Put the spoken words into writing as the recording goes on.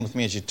with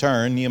me as you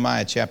turn,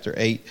 Nehemiah chapter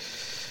 8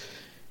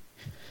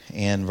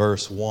 and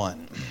verse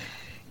 1.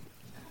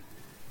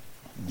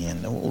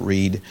 And we'll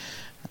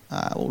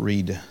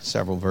read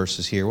several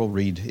verses here. We'll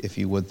read, if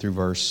you would, through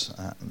verse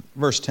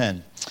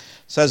 10. It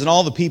says, "And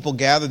all the people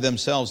gathered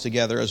themselves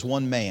together as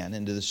one man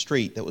into the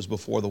street that was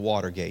before the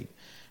water gate.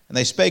 And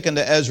they spake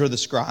unto Ezra the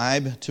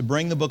scribe to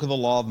bring the book of the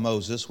law of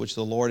Moses, which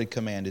the Lord had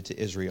commanded to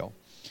Israel.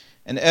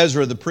 And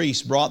Ezra the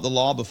priest brought the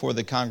law before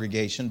the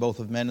congregation, both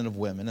of men and of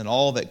women, and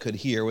all that could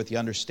hear with the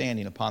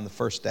understanding upon the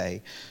first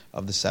day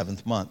of the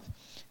 7th month.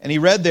 And he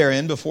read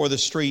therein before the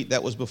street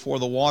that was before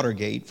the water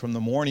gate, from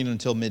the morning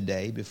until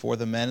midday, before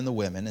the men and the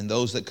women, and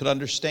those that could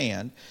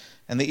understand.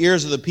 And the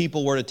ears of the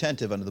people were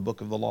attentive unto the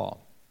book of the law.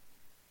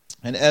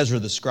 And Ezra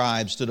the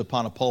scribe stood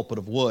upon a pulpit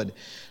of wood,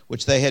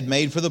 which they had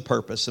made for the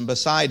purpose. And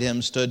beside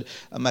him stood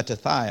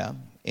Mattithiah,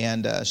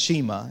 and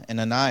Shema, and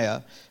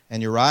Ananiah,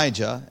 and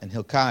Urijah, and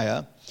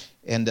Hilkiah,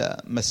 and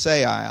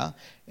Maaseiah,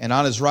 and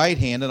on his right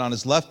hand and on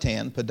his left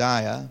hand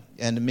Pedaiah,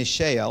 and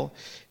Mishael,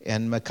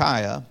 and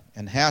Micaiah,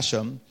 and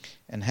Hashem,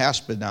 and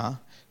Hashbaddanah,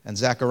 and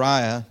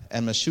Zechariah,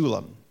 and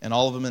Meshullam." And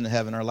all of them in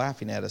heaven are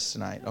laughing at us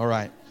tonight. All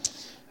right.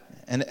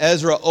 "And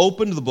Ezra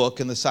opened the book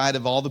in the sight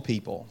of all the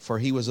people, for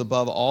he was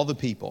above all the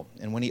people.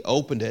 And when he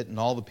opened it, and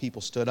all the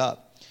people stood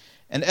up.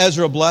 And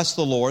Ezra blessed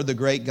the Lord, the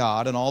great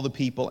God, and all the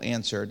people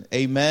answered,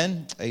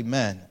 Amen,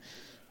 Amen,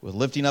 with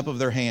lifting up of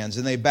their hands.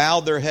 And they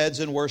bowed their heads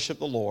and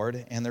worshiped the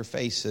Lord, and their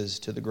faces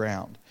to the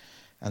ground.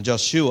 And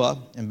Joshua,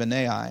 and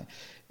Benai,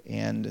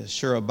 and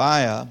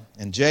Sherebiah,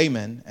 and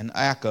Jamin, and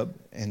Akab,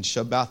 and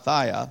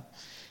Shabbathiah,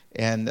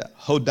 and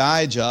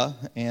Hodijah,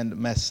 and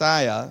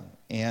Messiah,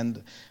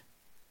 and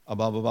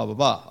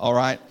all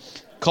right,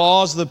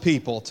 caused the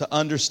people to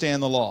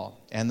understand the law,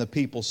 and the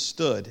people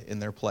stood in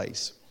their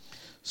place.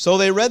 So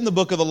they read in the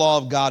book of the law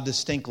of God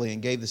distinctly,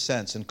 and gave the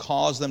sense, and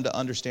caused them to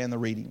understand the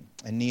reading.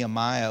 And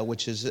Nehemiah,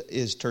 which is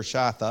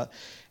Tirshatha,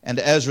 and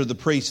Ezra the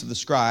priest of the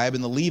scribe,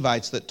 and the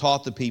Levites that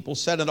taught the people,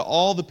 said unto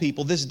all the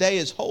people, This day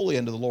is holy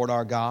unto the Lord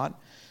our God.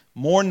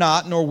 Mourn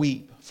not nor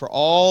weep, for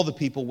all the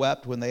people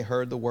wept when they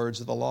heard the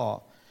words of the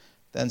law.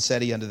 Then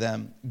said he unto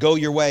them, Go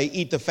your way,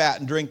 eat the fat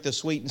and drink the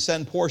sweet, and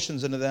send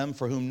portions unto them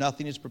for whom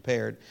nothing is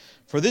prepared.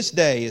 For this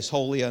day is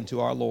holy unto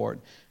our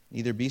Lord.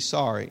 Neither be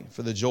sorry,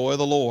 for the joy of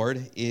the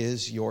Lord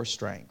is your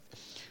strength."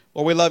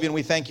 Lord, we love you and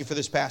we thank you for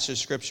this passage of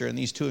Scripture and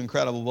these two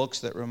incredible books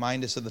that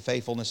remind us of the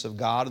faithfulness of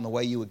God and the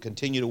way you would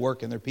continue to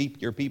work in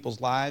your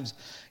people's lives,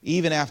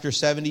 even after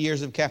 70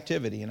 years of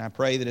captivity. And I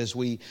pray that as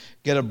we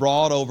get a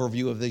broad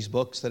overview of these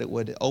books, that it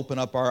would open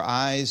up our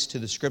eyes to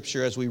the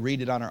Scripture as we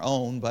read it on our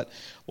own. But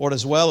Lord,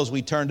 as well as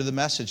we turn to the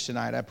message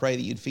tonight, I pray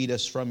that you'd feed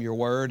us from your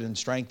word and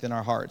strengthen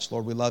our hearts.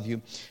 Lord, we love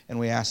you and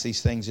we ask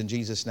these things in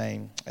Jesus'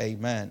 name.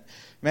 Amen.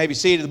 You may be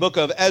seated. The book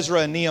of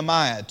Ezra and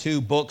Nehemiah,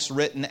 two books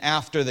written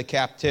after the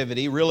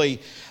captivity, really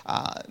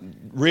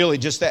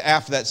just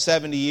after that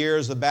 70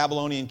 years of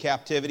Babylonian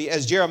captivity.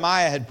 As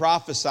Jeremiah had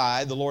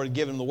prophesied, the Lord had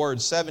given him the word,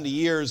 70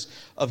 years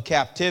of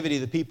captivity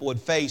the people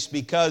would face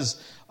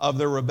because of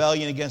their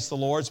rebellion against the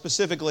Lord,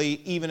 specifically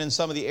even in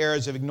some of the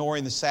areas of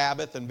ignoring the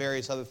Sabbath and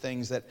various other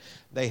things that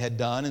they had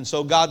done. And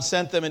so God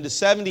sent them into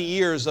 70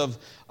 years of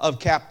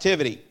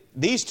captivity.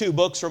 These two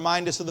books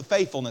remind us of the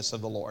faithfulness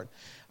of the Lord.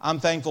 I'm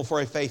thankful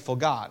for a faithful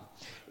God.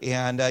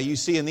 And you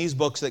see in these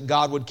books that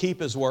God would keep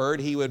His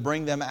word. He would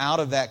bring them out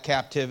of that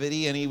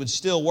captivity, and He would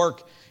still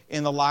work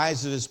in the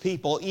lives of His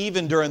people,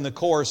 even during the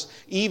course,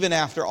 even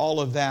after all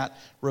of that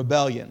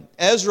rebellion.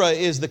 Ezra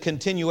is the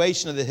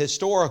continuation of the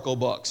historical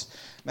books.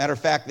 Matter of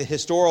fact, the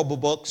historical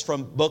books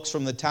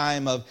from the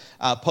time of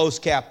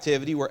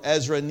post-captivity were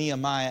Ezra,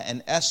 Nehemiah,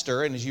 and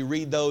Esther. And as you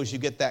read those, you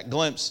get that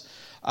glimpse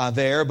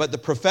there. But the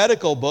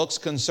prophetical books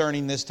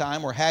concerning this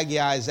time were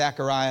Haggai,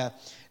 Zechariah,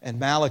 and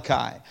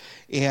Malachi.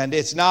 And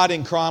it's not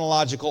in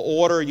chronological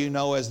order,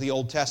 as the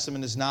Old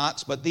Testament is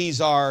not. But these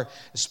are,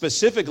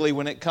 specifically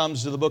when it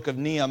comes to the book of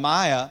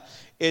Nehemiah,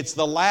 it's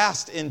the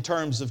last in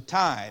terms of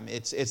time.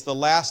 It's the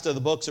last of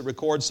the books that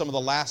records some of the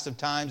last of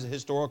times, the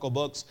historical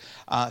books,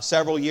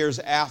 several years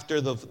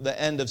after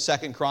the end of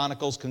 2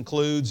 Chronicles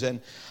concludes. And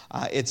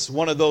it's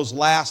one of those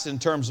last in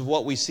terms of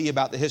what we see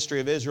about the history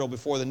of Israel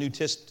before the New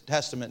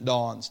Testament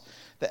dawns.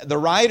 The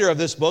writer of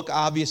this book,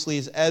 obviously,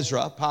 is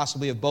Ezra,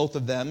 possibly of both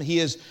of them. He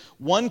is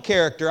one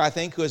character, I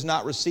think, who has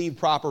not received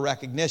proper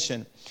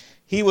recognition.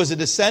 He was a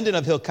descendant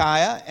of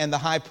Hilkiah and the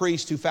high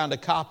priest who found a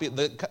copy of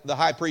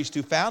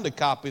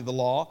the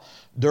law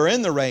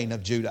during the reign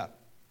of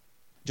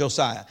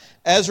Josiah.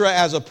 Ezra,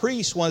 as a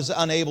priest, was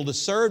unable to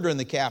serve during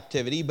the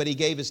captivity, but he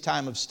gave his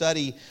time of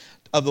study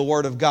of the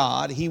Word of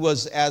God. He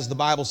was, as the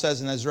Bible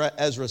says in Ezra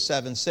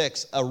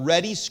 7:6, a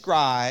ready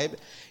scribe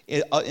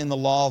in the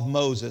law of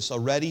Moses, a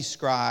ready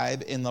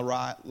scribe in the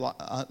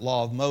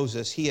law of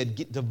Moses. He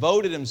had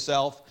devoted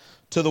himself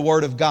to the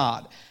Word of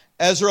God.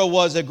 Ezra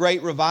was a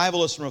great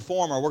revivalist and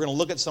reformer. We're going to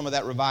look at some of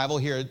that revival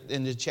here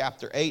in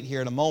chapter 8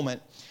 here in a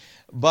moment.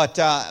 But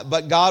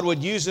God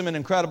would use him in an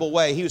incredible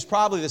way. He was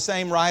probably the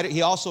same writer.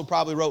 He also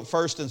probably wrote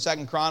 1st and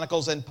 2nd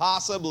Chronicles, and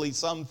possibly,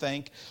 some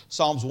think,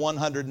 Psalms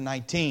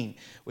 119.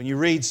 When you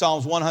read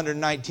Psalms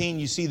 119,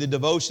 you see the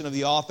devotion of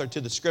the author to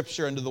the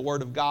Scripture and to the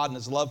Word of God and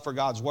his love for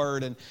God's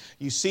Word, and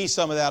you see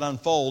some of that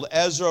unfold.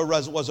 Ezra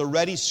was a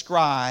ready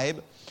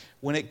scribe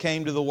when it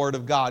came to the Word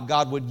of God.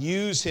 God would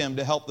use him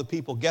to help the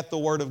people get the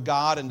Word of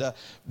God and to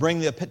bring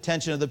the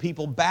attention of the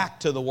people back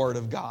to the Word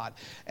of God,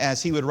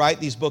 as he would write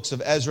these books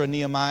of Ezra,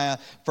 Nehemiah,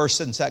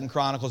 1st and 2nd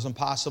Chronicles, and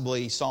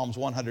possibly Psalms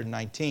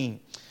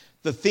 119.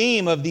 The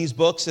theme of these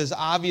books is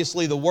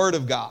obviously the Word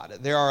of God.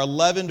 There are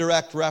 11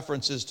 direct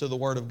references to the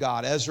Word of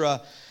God.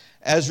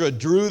 Ezra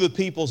drew the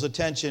people's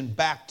attention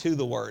back to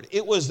the Word.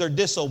 It was their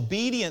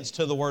disobedience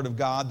to the Word of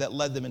God that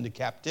led them into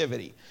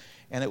captivity.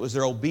 And it was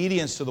their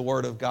obedience to the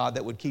Word of God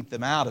that would keep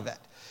them out of it.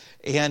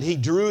 And he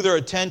drew their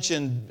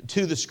attention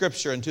to the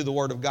Scripture and to the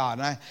Word of God.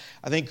 And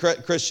I think,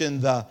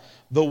 Christian, the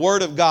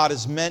Word of God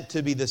is meant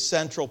to be the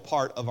central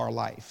part of our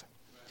life.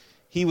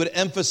 He would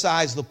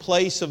emphasize the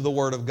place of the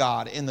Word of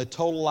God in the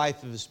total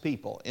life of his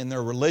people. In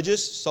their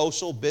religious,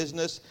 social,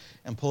 business,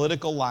 and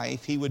political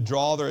life, he would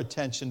draw their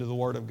attention to the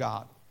Word of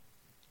God.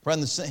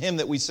 Friend, the hymn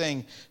that we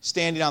sing,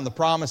 Standing on the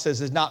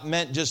Promises, is not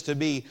meant just to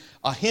be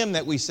a hymn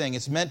that we sing.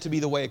 It's meant to be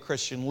the way a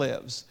Christian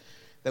lives.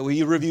 That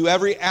we review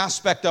every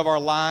aspect of our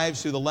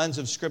lives through the lens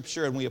of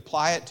Scripture, and we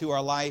apply it to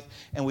our life,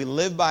 and we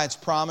live by its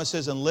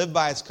promises, and live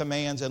by its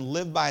commands, and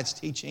live by its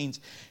teachings.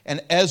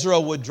 And Ezra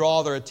would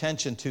draw their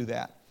attention to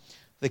that.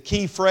 The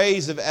key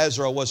phrase of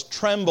Ezra was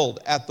trembled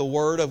at the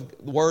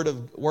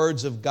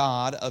words of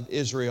God of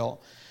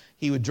Israel.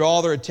 He would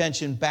draw their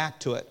attention back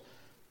to it.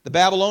 The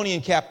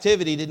Babylonian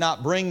captivity did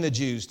not bring the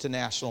Jews to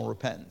national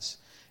repentance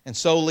and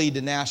so lead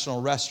to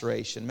national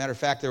restoration. Matter of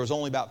fact, there was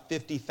only about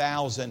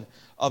 50,000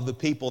 of the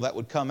people that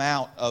would come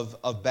out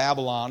of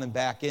Babylon and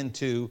back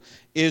into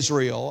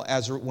Israel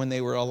when they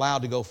were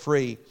allowed to go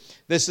free.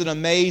 This is an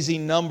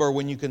amazing number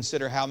when you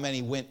consider how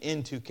many went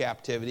into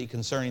captivity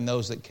concerning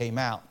those that came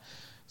out.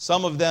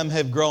 Some of them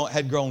had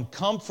grown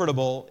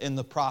comfortable in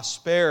the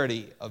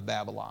prosperity of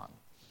Babylon.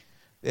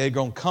 They had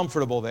grown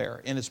comfortable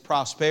there in its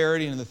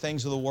prosperity and in the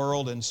things of the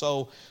world. And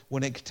so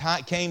when it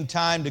came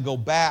time to go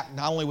back,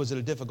 not only was it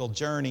a difficult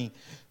journey,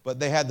 but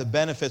they had the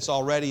benefits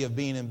already of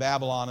being in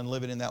Babylon and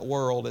living in that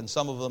world. And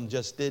some of them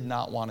just did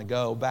not want to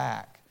go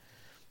back.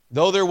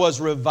 Though there was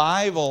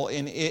revival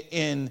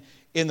in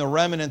the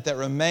remnant that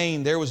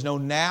remained, there was no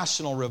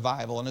national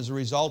revival. And as a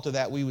result of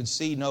that, we would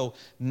see no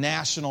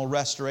national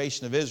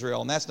restoration of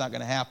Israel. And that's not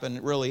going to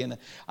happen really.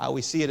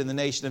 We see it in the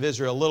nation of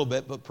Israel a little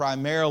bit, but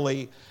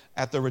primarily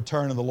at the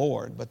return of the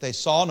Lord. But they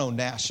saw no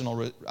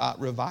national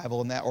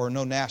revival in that, or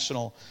no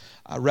national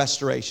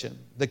restoration.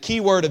 The key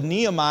word of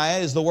Nehemiah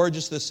is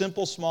just the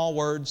simple small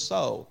word,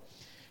 so.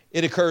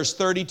 It occurs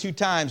 32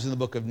 times in the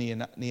book of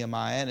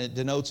Nehemiah, and it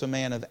denotes a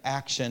man of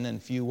action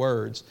and few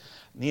words.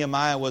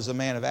 Nehemiah was a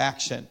man of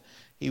action.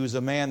 He was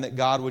a man that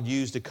God would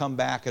use to come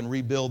back and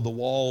rebuild the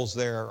walls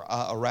there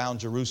around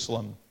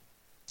Jerusalem.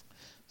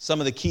 Some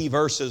of the key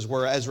verses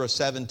were Ezra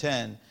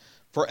 7:10.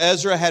 For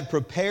Ezra had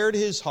prepared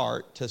his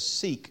heart to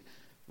seek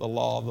the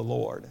law of the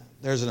Lord.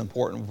 There's an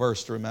important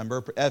verse to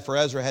remember. For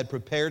Ezra had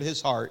prepared his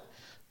heart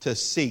to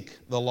seek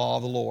the law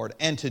of the Lord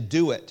and to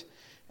do it,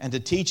 and to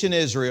teach in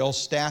Israel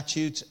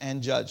statutes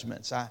and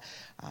judgments.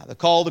 The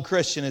call to the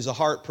Christian is a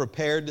heart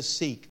prepared to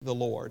seek the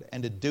Lord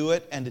and to do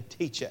it and to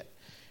teach it.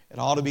 It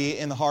ought to be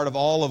in the heart of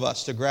all of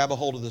us to grab a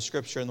hold of the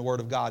Scripture and the Word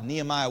of God.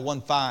 Nehemiah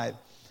 1:5.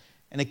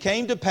 And it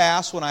came to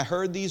pass when I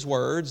heard these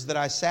words that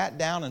I sat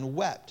down and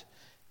wept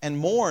and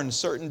mourned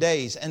certain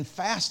days and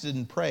fasted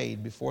and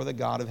prayed before the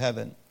God of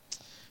heaven.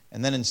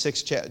 And then in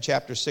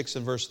chapter 6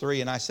 and verse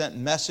 3, and I sent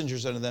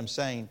messengers unto them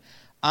saying,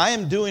 I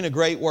am doing a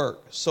great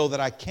work so that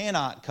I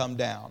cannot come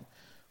down.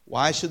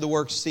 Why should the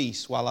work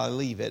cease while I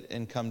leave it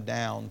and come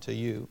down to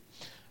you?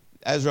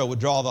 Ezra would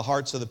draw the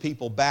hearts of the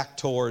people back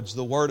towards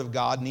the Word of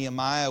God.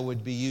 Nehemiah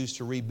would be used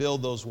to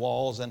rebuild those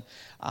walls. And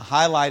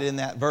highlighted in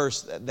that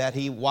verse that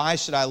why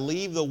should I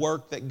leave the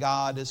work that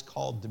God has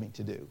called me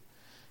to do?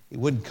 He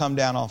wouldn't come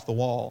down off the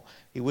wall.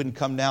 He wouldn't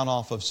come down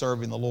off of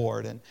serving the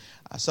Lord. And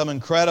some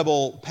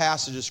incredible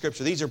passages of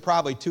Scripture. These are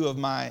probably two of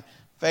my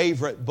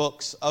favorite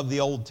books of the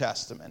Old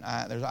Testament.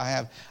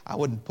 I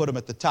wouldn't put them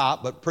at the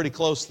top, but pretty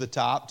close to the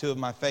top. Two of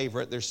my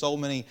favorite. There's so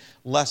many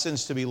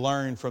lessons to be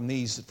learned from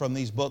these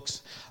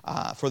books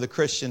for the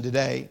Christian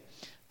today.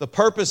 The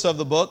purpose of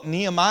the book: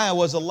 Nehemiah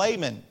was a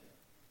layman,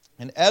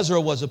 and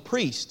Ezra was a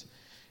priest.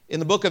 In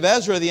the book of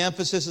Ezra, the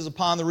emphasis is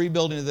upon the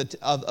rebuilding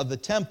of the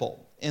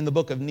temple. In the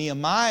book of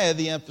Nehemiah,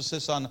 the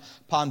emphasis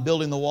upon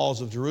building the walls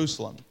of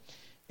Jerusalem.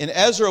 In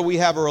Ezra, we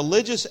have a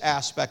religious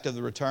aspect of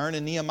the return.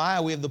 In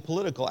Nehemiah, we have the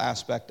political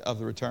aspect of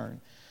the return.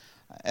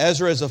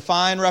 Ezra is a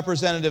fine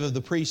representative of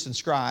the priest and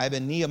scribe,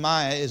 and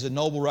Nehemiah is a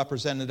noble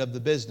representative of the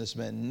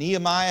businessman.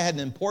 Nehemiah had an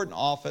important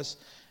office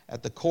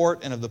at the court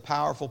and of the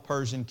powerful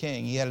Persian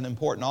king. He had an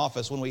important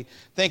office. When we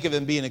think of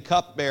him being a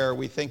cupbearer,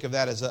 we think of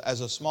that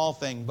as a small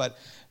thing, but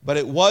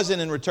it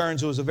wasn't in return.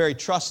 He was a very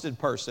trusted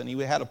person. He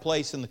had a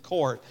place in the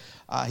court.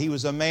 He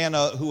was a man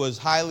who was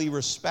highly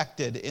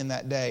respected in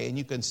that day, and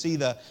you can see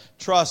the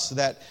trust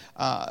that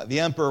the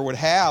emperor would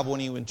have when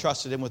he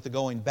entrusted him with the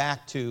going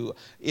back to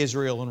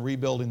Israel and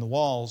rebuilding the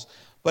walls.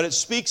 But it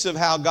speaks of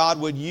how God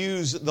would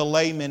use the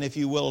laymen, if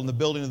you will, in the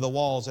building of the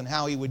walls, and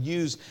how He would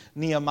use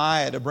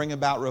Nehemiah to bring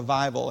about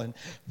revival. And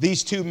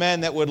these two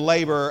men that would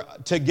labor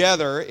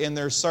together in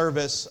their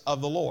service of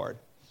the Lord.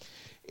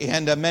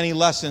 And many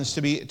lessons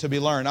to be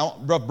learned.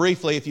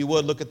 Briefly, if you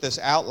would, look at this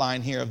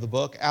outline here of the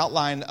book.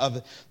 Outline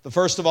of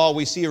first of all,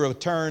 we see a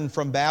return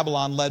from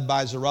Babylon led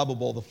by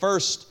Zerubbabel. The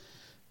first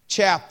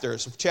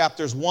chapters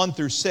 1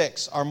 through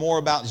 6, are more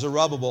about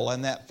Zerubbabel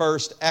and that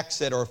first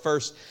exit or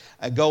first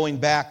going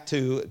back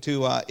to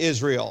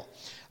Israel.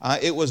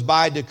 It was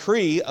by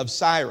decree of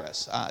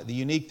Cyrus. The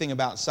unique thing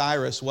about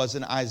Cyrus was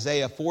in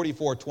Isaiah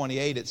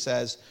 44:28 it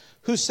says,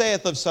 "Who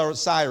saith of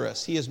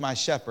Cyrus, he is my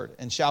shepherd,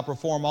 and shall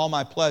perform all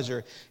my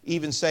pleasure,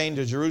 even saying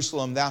to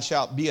Jerusalem, thou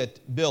shalt be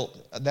built,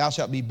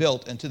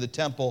 and to the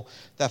temple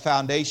the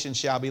foundation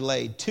shall be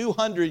laid."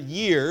 200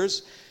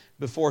 years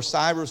before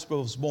Cyrus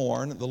was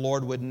born, the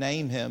Lord would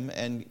name him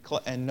and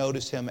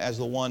notice him as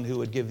the one who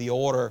would give the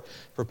order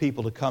for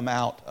people to come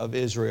out of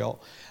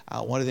Israel.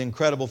 One of the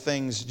incredible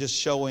things, just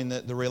showing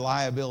the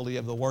reliability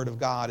of the Word of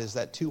God, is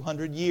that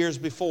 200 years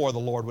before the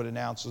Lord would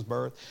announce His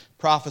birth,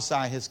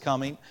 prophesy His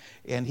coming,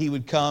 and He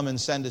would come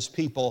and send His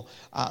people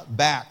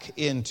back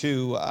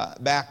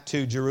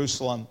to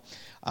Jerusalem.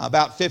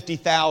 About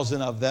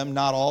 50,000 of them,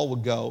 not all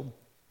would go.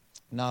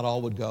 Not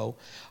all would go.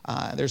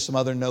 There's some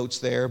other notes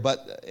there.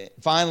 But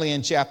finally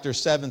in chapter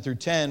 7 through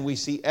 10, we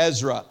see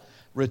Ezra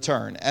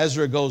return.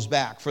 Ezra goes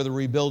back for the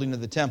rebuilding of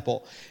the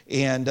temple.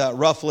 And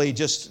roughly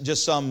just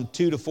some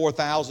 2,000 to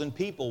 4,000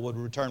 people would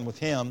return with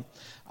him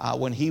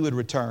when he would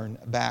return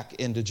back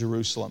into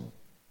Jerusalem.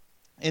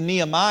 In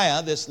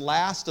Nehemiah, this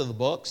last of the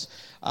books,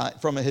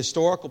 from a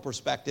historical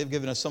perspective,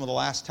 giving us some of the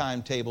last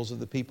timetables of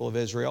the people of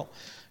Israel,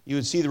 you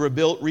would see the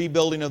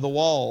rebuilding of the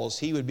walls.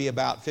 He would be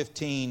about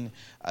 15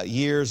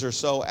 years or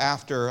so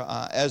after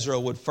Ezra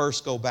would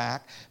first go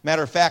back.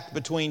 Matter of fact,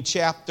 between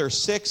chapter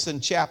 6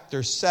 and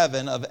chapter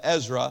 7 of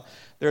Ezra,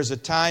 there's a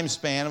time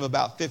span of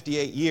about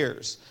 58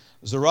 years.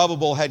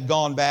 Zerubbabel had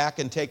gone back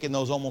and taken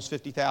those almost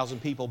 50,000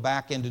 people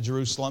back into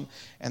Jerusalem.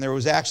 And there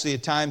was actually a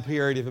time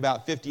period of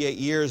about 58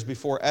 years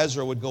before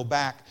Ezra would go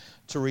back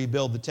to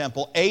rebuild the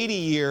temple. 80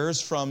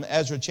 years from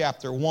Ezra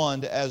chapter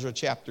 1 to Ezra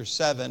chapter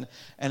 7,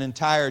 an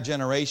entire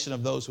generation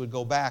of those would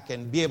go back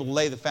and be able to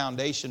lay the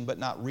foundation but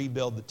not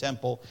rebuild the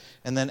temple.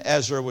 And then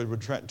Ezra would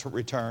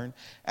return.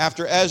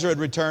 After Ezra had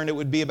returned, it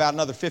would be about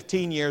another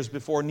 15 years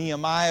before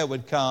Nehemiah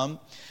would come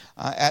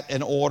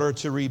in order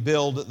to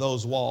rebuild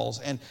those walls.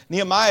 And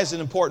Nehemiah is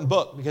an important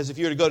book, because if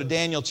you were to go to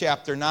Daniel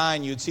chapter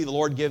 9, you'd see the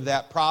Lord give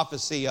that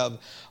prophecy of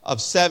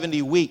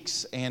 70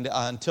 weeks and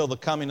until the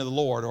coming of the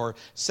Lord, or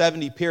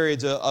 70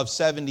 periods of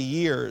 70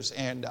 years,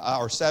 and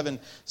or 70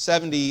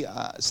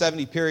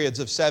 periods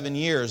of 7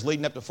 years,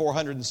 leading up to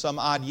 400 and some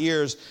odd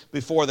years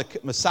before the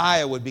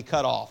Messiah would be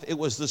cut off. It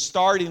was the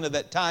starting of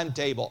that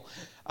timetable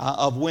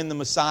of when the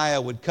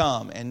Messiah would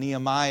come. And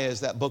Nehemiah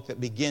is that book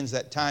that begins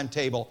that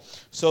timetable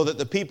so that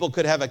the people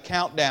could have a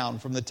countdown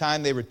from the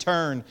time they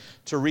returned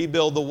to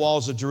rebuild the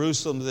walls of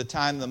Jerusalem to the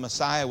time the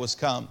Messiah was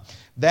come.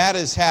 That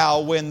is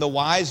how, when the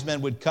wise men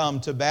would come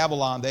to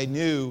Babylon, they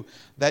knew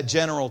that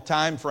general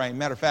time frame.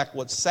 Matter of fact,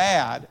 what's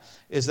sad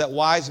is that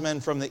wise men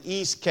from the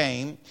east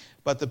came,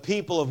 but the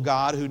people of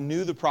God who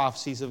knew the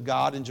prophecies of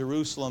God in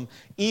Jerusalem,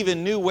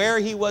 even knew where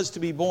He was to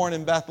be born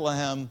in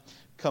Bethlehem,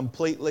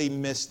 completely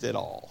missed it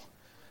all.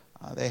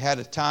 They had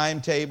a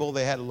timetable,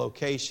 they had a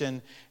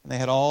location, and they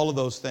had all of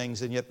those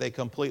things, and yet they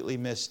completely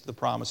missed the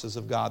promises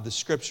of God. The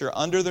Scripture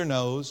under their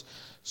nose,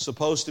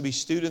 supposed to be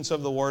students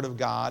of the Word of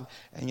God,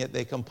 and yet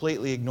they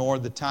completely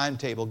ignored the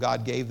timetable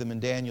God gave them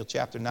in Daniel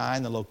chapter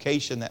 9, the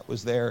location that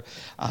was there,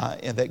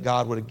 and that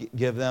God would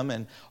give them,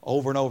 and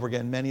over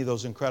again, many of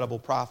those incredible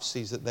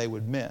prophecies that they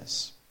would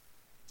miss.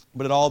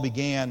 But it all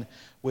began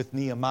with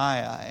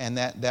Nehemiah and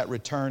that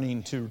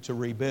returning to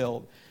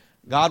rebuild.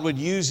 God would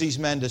use these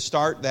men to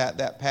start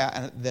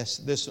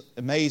this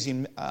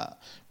amazing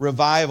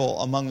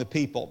revival among the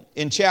people.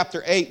 In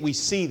chapter 8, we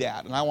see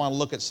that, and I want to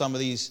look at some of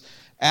these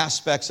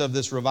aspects of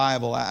this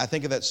revival. I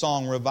think of that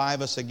song,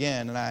 "Revive Us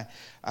Again," and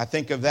I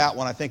think of that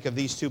when I think of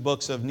these two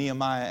books of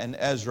Nehemiah and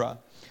Ezra.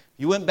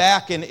 You went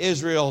back in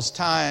Israel's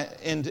time,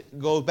 and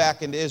go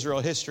back into Israel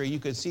history, you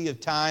could see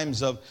of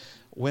times of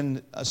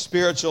when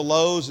spiritual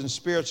lows and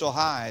spiritual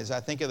highs. I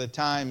think of the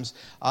times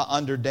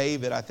under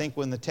David. I think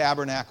when the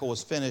tabernacle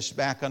was finished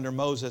back under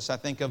Moses. I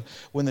think of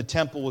when the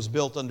temple was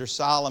built under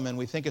Solomon.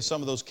 We think of some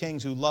of those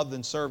kings who loved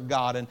and served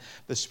God and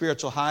the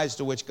spiritual highs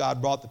to which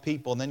God brought the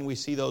people. And then we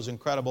see those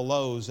incredible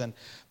lows. And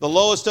the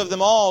lowest of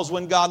them all is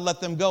when God let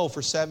them go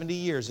for 70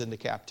 years into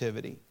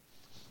captivity.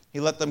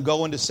 He let them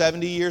go into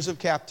 70 years of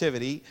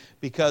captivity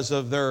because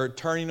of their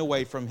turning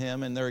away from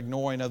Him and their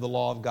ignoring of the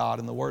law of God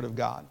and the Word of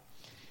God.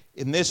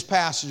 In this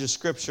passage of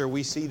Scripture,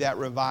 we see that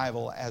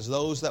revival as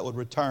those that would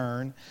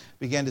return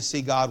began to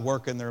see God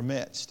work in their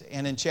midst.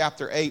 And in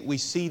chapter 8, we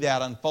see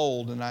that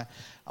unfold. And I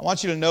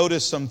want you to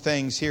notice some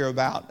things here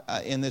about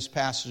in this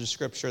passage of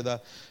Scripture.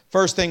 The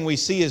first thing we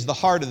see is the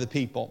heart of the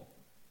people.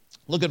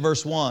 Look at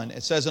verse 1.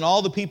 It says, "And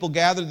all the people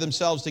gathered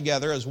themselves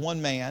together as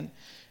one man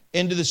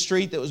into the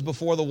street that was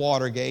before the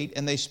water gate,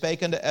 and they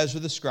spake unto Ezra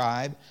the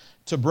scribe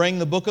to bring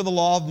the book of the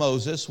law of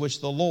Moses, which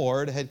the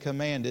Lord had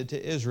commanded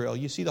to Israel."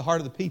 You see the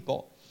heart of the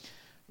people.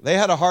 They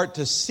had a heart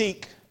to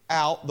seek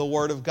out the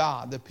Word of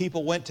God. The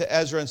people went to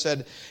Ezra and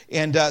said,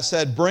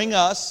 "Bring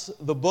us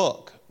the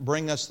book.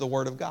 Bring us the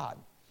Word of God."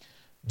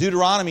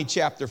 Deuteronomy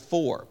chapter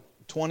 4,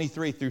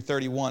 23 through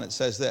 31, it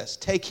says this,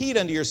 "Take heed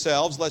unto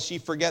yourselves, lest ye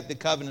forget the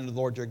covenant of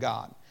the Lord your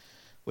God,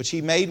 which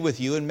He made with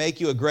you, and make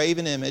you a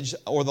graven image,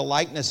 or the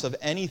likeness of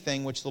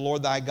anything which the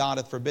Lord thy God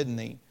hath forbidden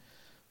thee.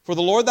 For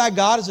the Lord thy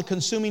God is a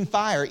consuming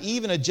fire,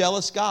 even a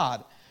jealous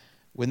God.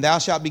 When thou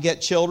shalt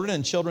beget children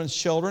and children's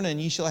children,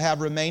 and ye shall have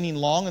remaining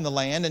long in the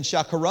land, and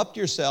shall corrupt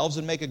yourselves,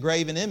 and make a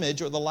graven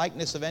image, or the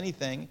likeness of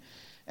anything,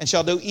 and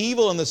shall do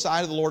evil in the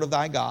sight of the Lord of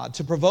thy God,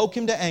 to provoke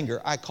Him to anger,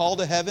 I call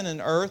to heaven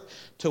and earth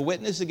to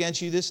witness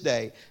against you this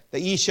day,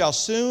 that ye shall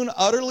soon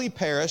utterly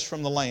perish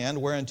from the land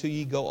whereunto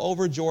ye go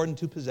over Jordan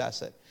to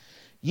possess it.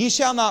 Ye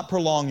shall not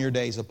prolong your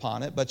days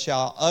upon it, but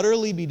shall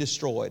utterly be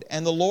destroyed.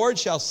 And the Lord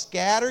shall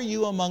scatter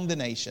you among the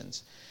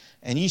nations,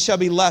 and ye shall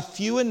be left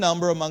few in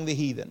number among the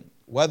heathen,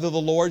 whither the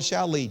Lord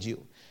shall lead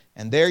you.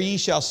 And there ye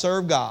shall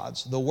serve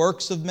gods, the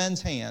works of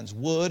men's hands,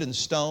 wood and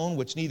stone,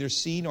 which neither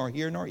see, nor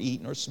hear, nor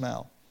eat, nor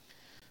smell.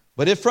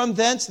 But if from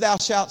thence thou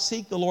shalt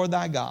seek the Lord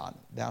thy God,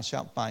 thou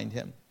shalt find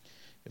Him.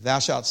 If thou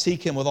shalt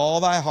seek Him with all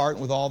thy heart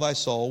and with all thy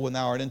soul, when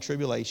thou art in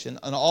tribulation,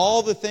 and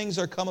all the things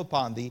are come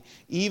upon thee,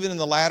 even in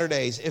the latter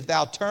days, if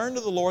thou turn to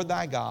the Lord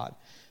thy God,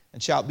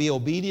 and shalt be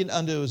obedient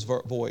unto His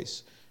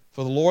voice,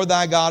 for the Lord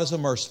thy God is a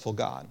merciful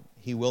God.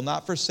 He will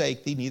not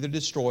forsake thee, neither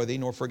destroy thee,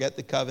 nor forget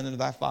the covenant of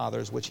thy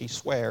fathers, which He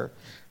sware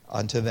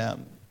unto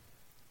them."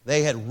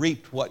 They had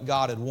reaped what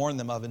God had warned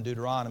them of in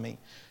Deuteronomy.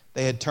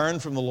 They had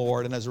turned from the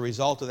Lord, and as a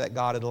result of that,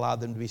 God had allowed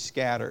them to be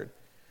scattered.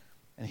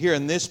 And here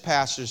in this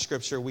passage of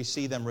Scripture, we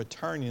see them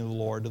returning to the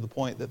Lord to the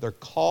point that they're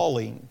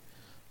calling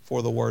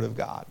for the Word of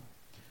God.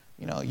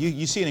 You know,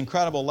 you see an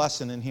incredible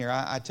lesson in here.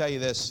 I tell you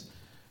this,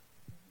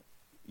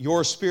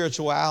 your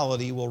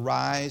spirituality will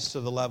rise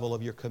to the level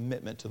of your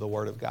commitment to the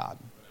Word of God.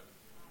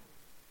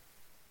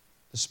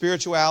 The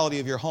spirituality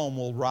of your home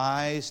will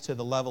rise to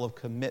the level of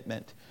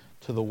commitment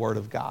to the Word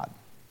of God.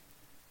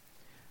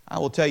 I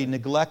will tell you,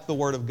 neglect the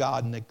Word of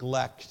God,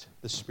 neglect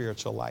the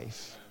spiritual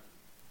life.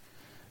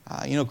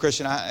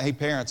 Christian, hey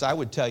parents, I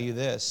would tell you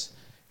this.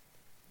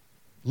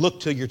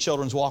 Look to your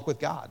children's walk with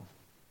God.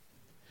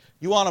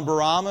 You want a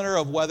barometer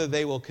of whether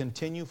they will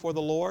continue for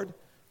the Lord?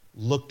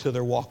 Look to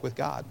their walk with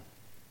God.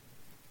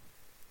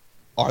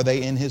 Are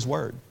they in His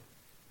Word?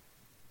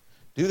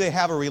 Do they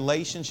have a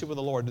relationship with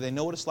the Lord? Do they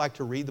know what it's like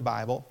to read the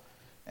Bible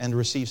and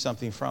receive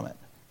something from it?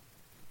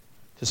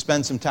 To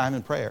spend some time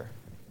in prayer?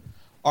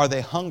 Are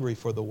they hungry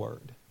for the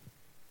Word?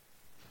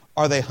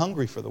 Are they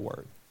hungry for the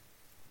Word?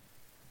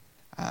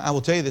 I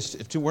will tell you this,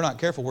 if we're not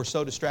careful, we're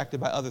so distracted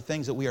by other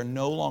things that we are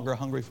no longer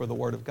hungry for the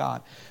Word of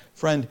God.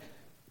 Friend,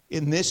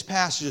 in this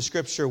passage of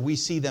Scripture, we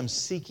see them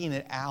seeking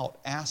it out,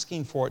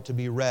 asking for it to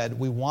be read.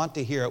 We want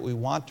to hear it. We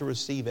want to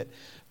receive it.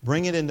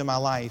 Bring it into my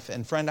life.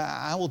 And friend,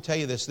 I will tell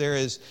you this, there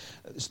is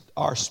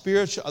our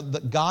spiritual,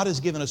 God has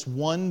given us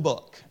one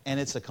book, and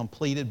it's a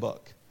completed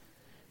book.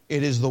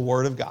 It is the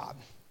Word of God.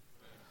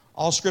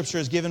 All Scripture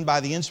is given by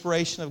the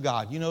inspiration of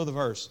God. You know the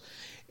verse.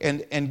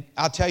 And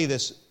I'll tell you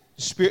this,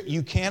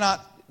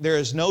 there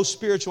is no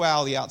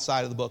spirituality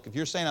outside of the book. If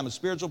you're saying I'm a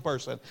spiritual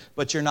person,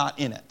 but you're not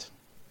in it.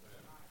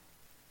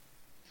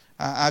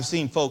 I've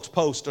seen folks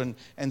post and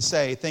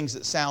say things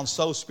that sound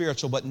so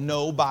spiritual, but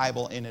no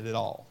Bible in it at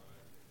all.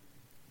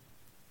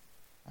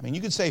 I mean,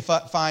 you could say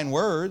fine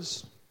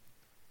words,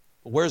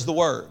 but where's the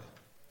Word?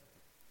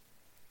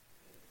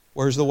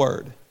 Where's the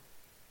Word?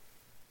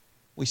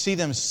 We see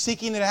them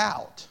seeking it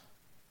out.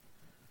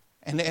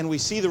 And we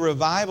see the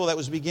revival that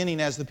was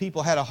beginning as the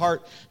people had a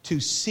heart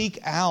to seek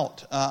out,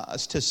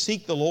 to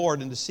seek the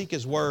Lord and to seek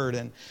His Word.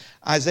 And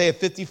Isaiah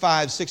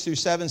 55, 6 through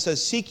 7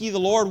 says, "Seek ye the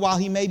Lord while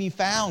He may be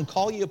found.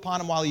 Call ye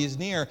upon Him while He is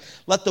near.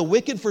 Let the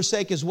wicked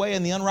forsake his way,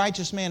 and the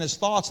unrighteous man his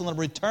thoughts, and let him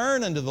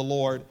return unto the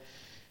Lord.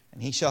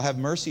 And He shall have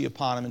mercy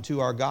upon him and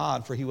to our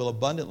God, for He will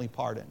abundantly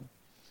pardon."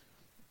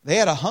 They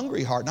had a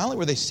hungry heart. Not only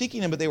were they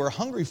seeking Him, but they were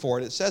hungry for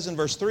it. It says in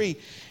verse 3,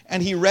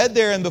 "And He read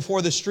therein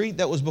before the street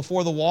that was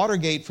before the water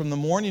gate from the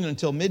morning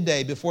until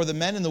midday, before the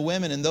men and the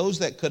women and those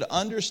that could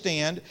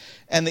understand,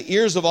 and the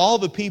ears of all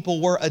the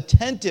people were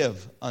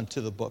attentive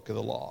unto the book of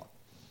the law."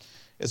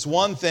 It's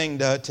one thing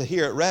to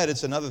hear it read.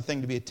 It's another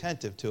thing to be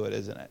attentive to it,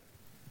 isn't it?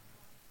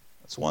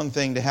 It's one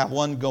thing to have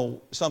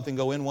something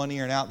go in one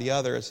ear and out the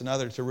other. It's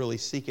another to really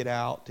seek it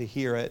out, to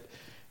hear it,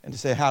 and to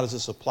say, how does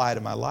this apply to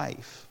my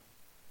life?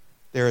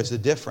 There is a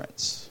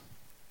difference.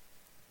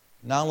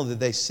 Not only did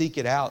they seek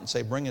it out and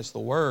say, bring us the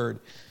Word,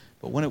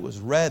 but when it was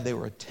read, they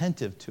were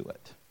attentive to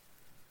it.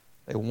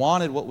 They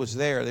wanted what was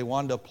there. They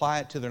wanted to apply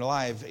it to their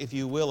life, if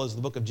you will, as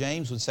the book of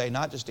James would say,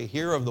 not just a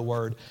hearer of the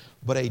word,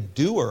 but a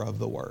doer of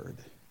the word.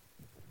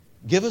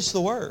 Give us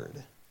the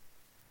word.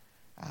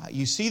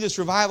 You see this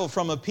revival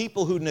from a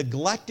people who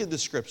neglected the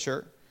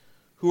Scripture,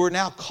 who are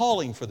now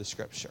calling for the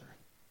Scripture.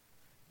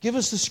 Give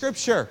us the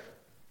Scripture.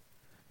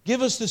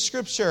 Give us the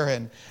Scripture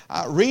and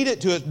read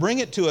it to us, bring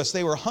it to us.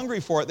 They were hungry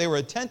for it. They were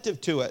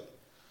attentive to it.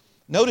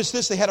 Notice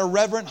this, they had a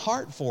reverent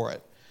heart for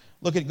it.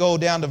 Go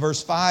down to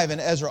verse 5.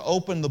 And Ezra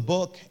opened the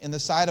book in the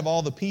sight of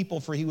all the people,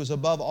 for he was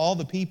above all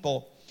the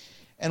people.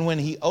 And when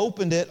he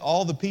opened it,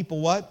 all the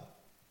people what?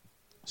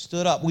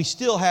 Stood up. We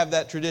still have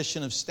that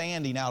tradition of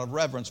standing out of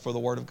reverence for the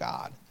Word of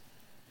God,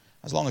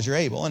 as long as you're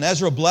able. And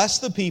Ezra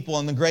blessed the people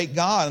and the great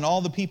God, and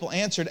all the people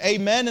answered,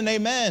 Amen and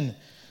Amen,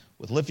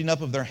 with lifting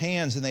up of their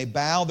hands, and they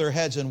bowed their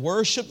heads and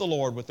worshiped the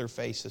Lord with their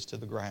faces to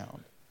the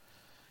ground.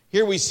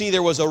 Here we see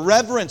there was a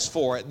reverence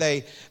for it.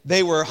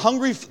 They were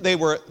hungry, they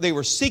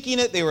were seeking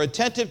it, they were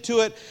attentive to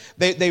it.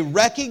 They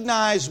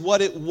recognized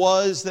what it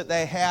was that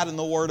they had in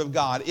the Word of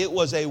God. It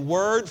was a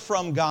word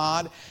from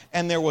God,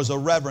 and there was a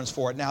reverence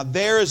for it. Now,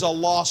 there is a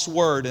lost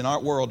word in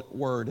our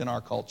in our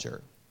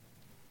culture.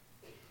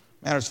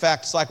 Matter of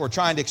fact, it's like we're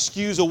trying to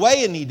excuse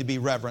away a need to be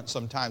reverent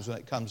sometimes when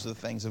it comes to the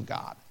things of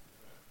God.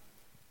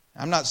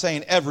 I'm not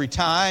saying every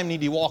time you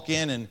need to walk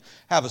in and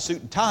have a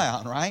suit and tie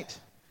on, right?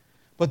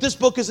 But this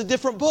book is a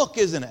different book,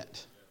 isn't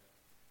it?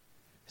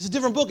 It's a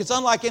different book. It's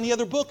unlike any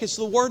other book. It's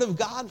the Word of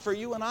God for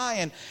you and I.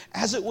 And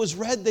as it was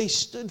read, they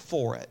stood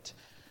for it.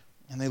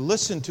 And they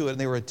listened to it, and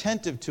they were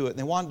attentive to it, and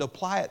they wanted to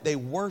apply it. They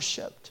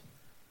worshiped.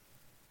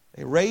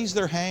 They raised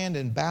their hand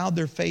and bowed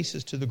their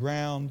faces to the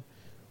ground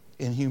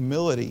in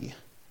humility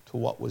to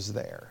what was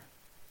there.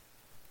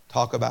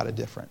 Talk about a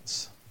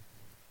difference.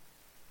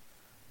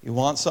 You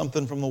want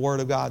something from the Word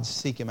of God,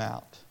 seek Him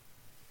out.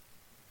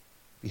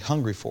 Be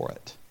hungry for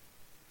it.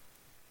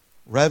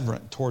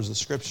 Reverent towards the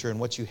Scripture and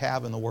what you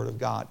have in the Word of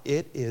God.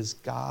 It is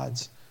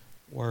God's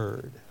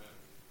Word.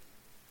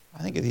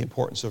 I think of the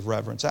importance of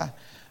reverence. I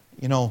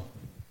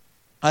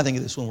think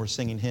of this when we're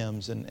singing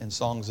hymns and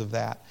songs of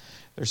that.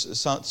 There's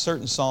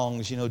certain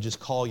songs, just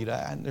call you to,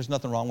 and there's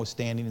nothing wrong with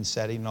standing and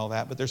setting and all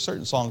that, but there's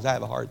certain songs I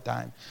have a hard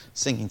time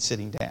singing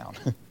sitting down.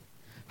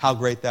 How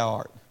great thou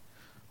art.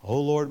 O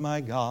Lord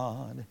my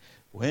God,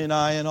 when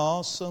I in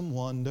awesome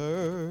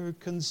wonder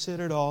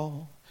considered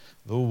all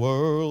the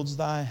worlds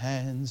thy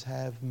hands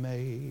have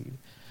made.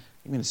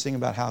 You mean to sing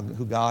about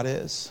who God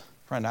is?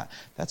 Friend,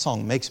 that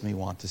song makes me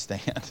want to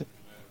stand.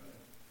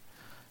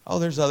 Oh,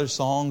 there's other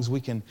songs we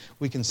can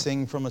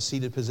sing from a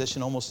seated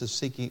position, almost as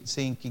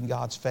seeking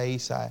God's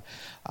face. I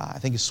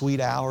think a sweet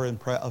hour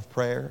of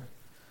prayer,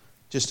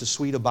 just a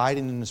sweet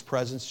abiding in His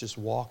presence, just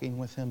walking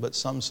with Him. But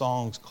some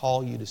songs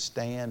call you to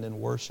stand and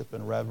worship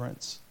and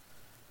reverence.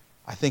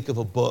 I think of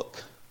a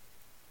book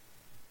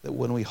that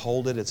when we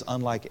hold it, it's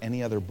unlike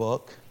any other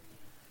book.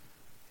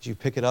 As you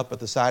pick it up at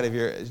the side of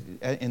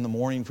in the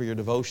morning for your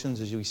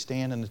devotions, as you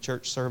stand in the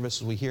church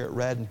service, as we hear it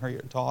read and hear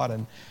it taught.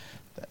 And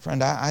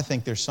friend, I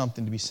think there's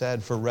something to be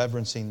said for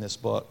reverencing this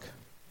book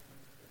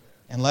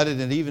and letting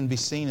it even be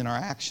seen in our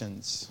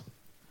actions.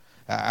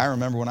 I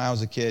remember when I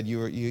was a kid,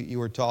 you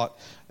were taught,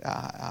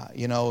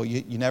 you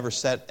never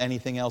set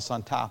anything else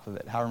on top of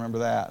it. I remember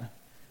that.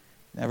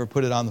 Never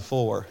put it on the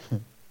floor.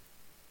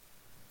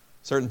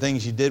 Certain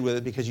things you did with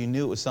it because you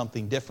knew it was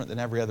something different than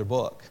every other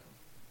book.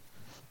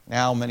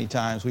 Now, many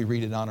times we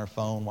read it on our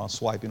phone while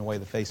swiping away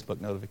the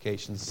Facebook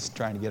notifications,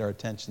 trying to get our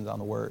attention on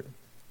the Word.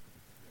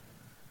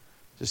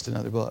 Just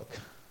another book.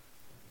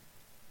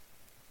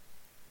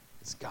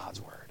 It's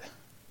God's Word. You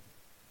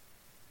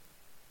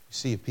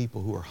see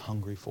people who are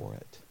hungry for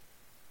it.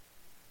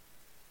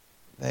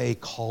 They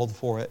called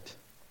for it.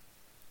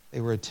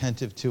 They were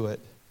attentive to it.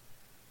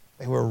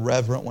 They were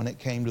reverent when it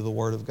came to the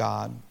Word of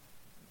God.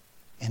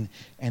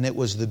 And it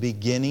was the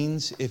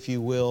beginnings, if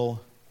you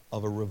will,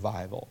 of a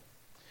revival.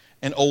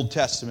 An Old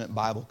Testament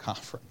Bible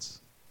conference.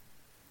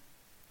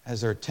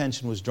 As their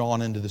attention was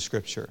drawn into the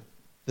Scripture.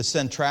 The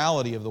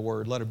centrality of the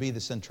Word. Let it be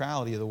the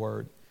centrality of the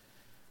Word.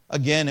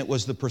 Again, it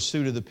was the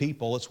pursuit of the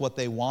people. It's what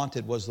they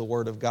wanted was the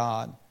Word of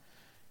God.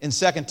 In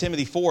 2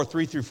 Timothy 4,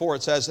 3-4,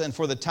 it says, And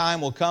for the time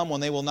will come when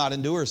they will not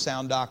endure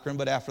sound doctrine,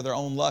 but after their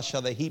own lust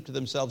shall they heap to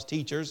themselves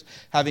teachers,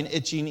 having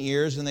itching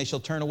ears, and they shall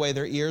turn away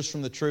their ears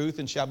from the truth,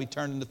 and shall be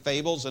turned into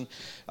fables. And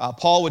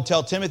Paul would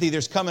tell Timothy,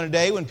 there's coming a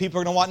day when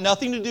people are going to want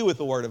nothing to do with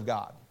the Word of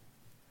God.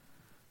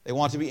 They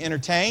want to be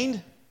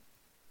entertained.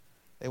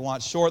 They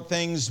want short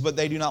things, but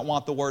they do not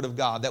want the Word of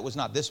God. That was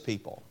not this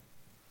people.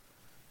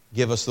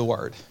 Give us the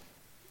Word.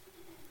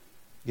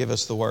 Give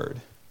us the Word.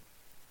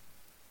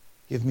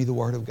 Give me the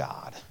Word of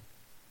God.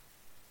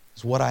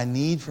 It's what I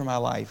need for my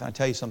life. And I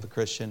tell you something,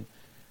 Christian,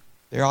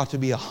 there ought to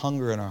be a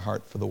hunger in our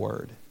heart for the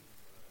Word.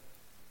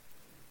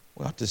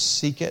 We ought to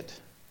seek it.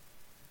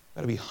 We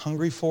ought to be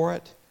hungry for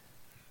it.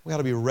 We ought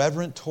to be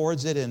reverent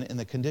towards it in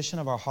the condition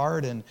of our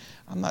heart. And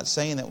I'm not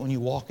saying that when you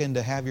walk in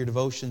to have your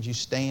devotions, you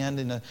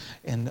stand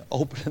and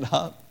open it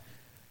up.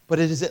 But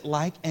is it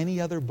like any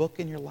other book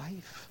in your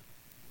life?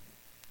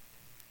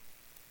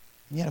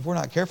 And yet, if we're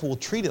not careful, we'll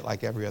treat it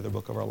like every other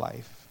book of our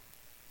life.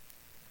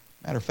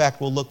 Matter of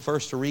fact, we'll look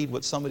first to read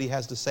what somebody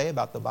has to say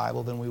about the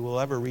Bible than we will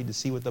ever read to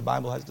see what the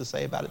Bible has to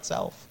say about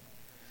itself.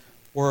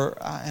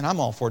 And I'm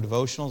all for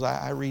devotionals.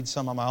 I read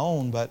some on my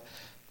own, but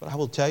I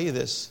will tell you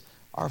this.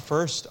 Our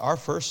first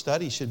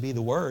study should be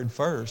the Word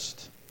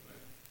first.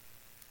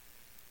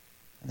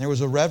 And there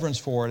was a reverence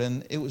for it,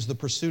 and it was the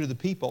pursuit of the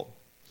people.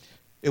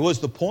 It was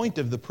the point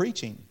of the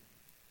preaching.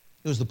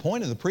 It was the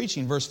point of the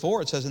preaching. Verse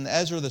 4, it says, "And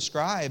Ezra the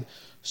scribe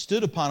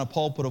stood upon a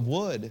pulpit of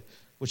wood,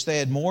 which they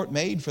had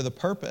made for the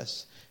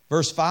purpose."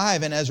 Verse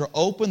 5, "And Ezra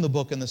opened the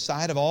book in the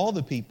sight of all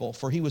the people,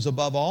 for he was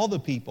above all the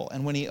people.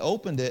 And when he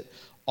opened it,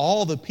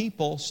 all the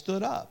people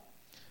stood up."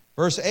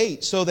 Verse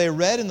 8, "So they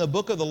read in the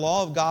book of the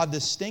law of God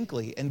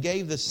distinctly, and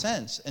gave the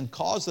sense, and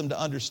caused them to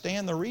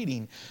understand the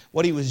reading."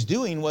 What he was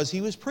doing was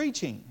he was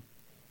preaching.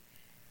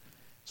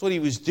 That's what he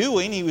was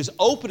doing. He was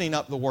opening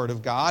up the Word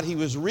of God. He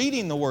was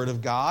reading the Word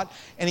of God.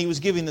 And he was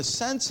giving the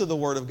sense of the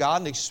Word of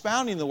God and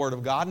expounding the Word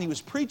of God. And he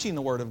was preaching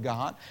the Word of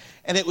God.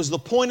 And it was the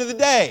point of the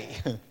day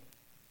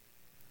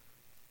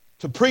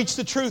to preach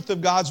the truth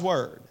of God's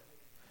Word.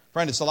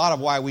 Friend, it's a lot of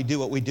why we do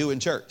what we do in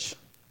church.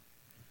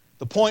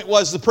 The point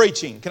was the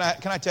preaching. Can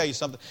I tell you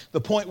something?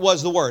 The point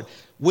was the Word.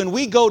 When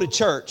we go to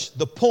church,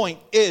 the point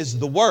is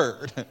the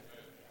Word.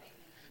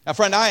 Now,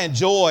 friend, I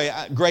enjoy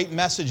great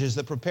messages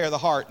that prepare the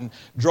heart and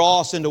draw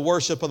us into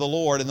worship of the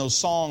Lord and those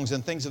songs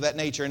and things of that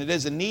nature, and it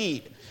is a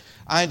need.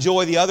 I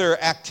enjoy the other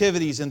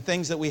activities and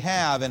things that we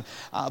have,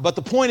 but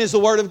the point is the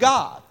Word of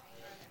God.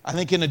 I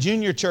think in a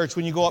junior church,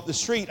 when you go up the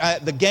street,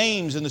 the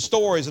games and the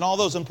stories and all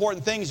those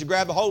important things, you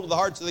grab a hold of the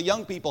hearts of the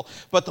young people,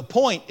 but the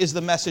point is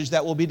the message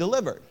that will be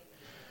delivered.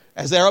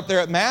 As they're up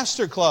there at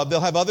Master Club, they'll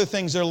have other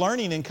things they're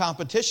learning in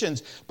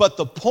competitions, but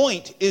the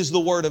point is the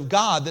Word of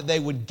God, that they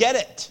would get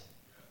it.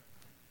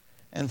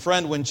 And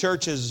friend, when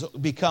churches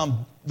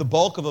become, the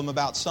bulk of them,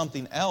 about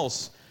something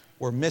else,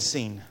 we're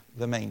missing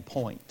the main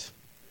point.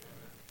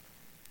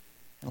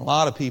 In a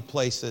lot of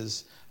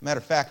places, matter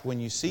of fact, when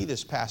you see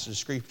this passage of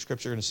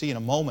Scripture, you're going to see in a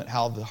moment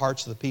how the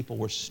hearts of the people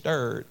were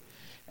stirred,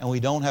 and we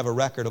don't have a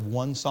record of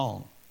one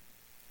song.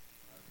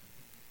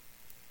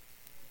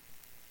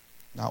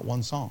 Not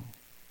one song.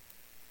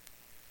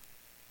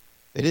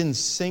 They didn't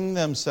sing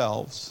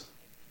themselves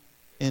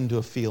into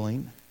a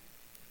feeling.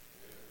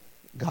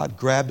 God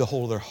grabbed a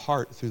hold of their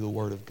heart through the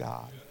Word of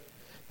God.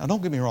 Now, don't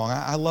get me wrong.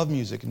 I love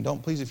music. And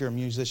please, if you're a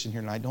musician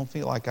here tonight, don't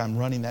feel like I'm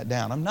running that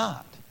down. I'm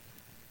not.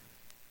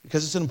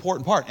 Because it's an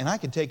important part. And I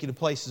can take you to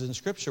places in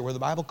Scripture where the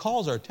Bible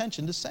calls our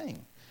attention to sing.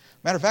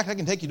 Matter of fact, I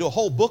can take you to a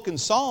whole book in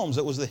Psalms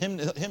that was the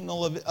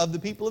hymnal of the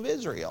people of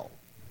Israel.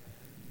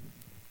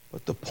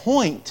 But the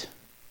point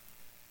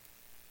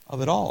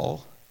of it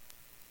all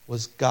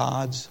was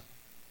God's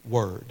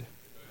Word.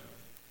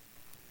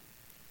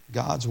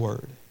 God's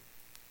Word.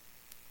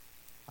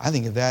 I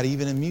think of that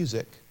even in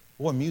music.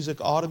 Boy, music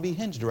ought to be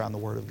hinged around the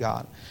Word of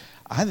God.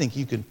 I think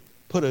you can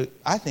put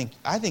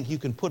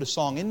a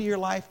song into your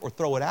life or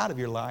throw it out of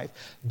your life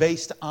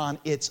based on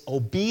its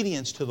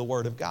obedience to the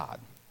Word of God.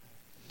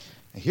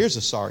 Now, here's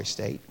a sorry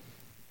state.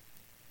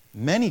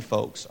 Many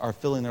folks are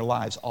filling their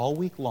lives all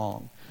week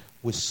long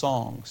with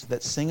songs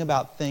that sing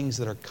about things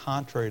that are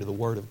contrary to the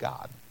Word of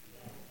God.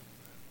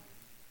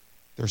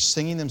 They're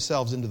singing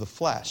themselves into the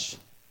flesh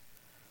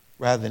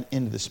rather than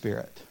into the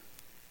Spirit.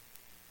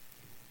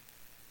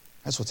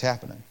 That's what's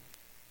happening.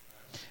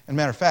 And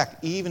matter of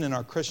fact, even in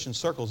our Christian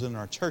circles, in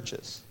our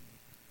churches,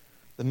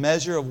 the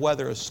measure of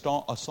whether a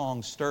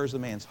song stirs a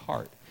man's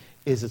heart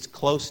is its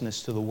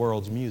closeness to the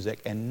world's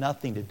music and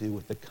nothing to do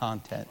with the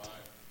content.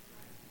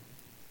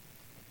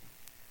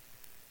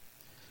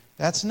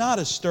 That's not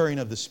a stirring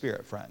of the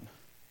Spirit, friend.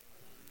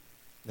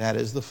 That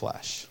is the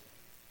flesh.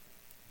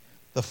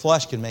 The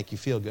flesh can make you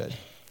feel good.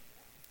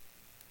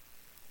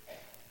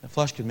 The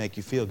flesh can make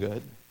you feel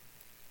good.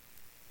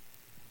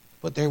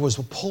 But there was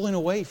a pulling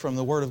away from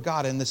the Word of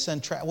God. And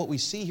what we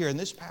see here in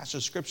this passage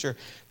of Scripture,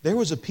 there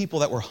was a people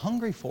that were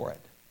hungry for it.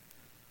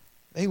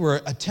 They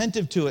were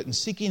attentive to it and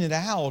seeking it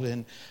out,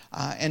 and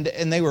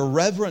they were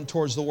reverent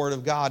towards the Word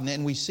of God.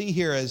 And we see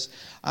here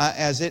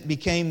as it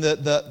became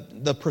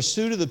the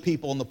pursuit of the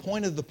people and the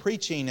point of the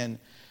preaching. And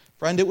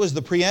friend, it was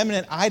the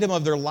preeminent item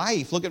of their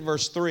life. Look at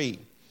verse 3.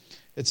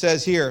 It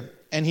says here,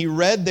 "And he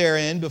read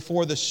therein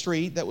before the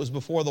street that was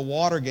before the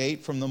water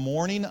gate from the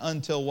morning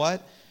until"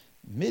 what?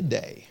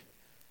 "Midday.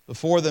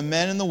 Before the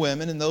men and the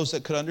women and those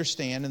that could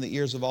understand, and the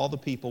ears of all the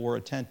people were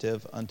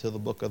attentive unto the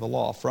book of the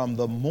law." From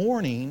the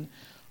morning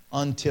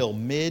until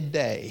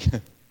midday.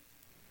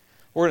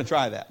 We're going to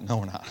try that. No,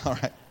 we're not. All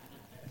right.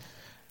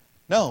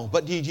 No,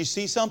 but did you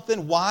see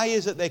something? Why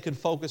is it they could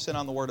focus in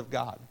on the Word of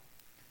God?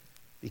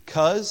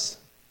 Because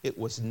it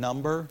was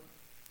number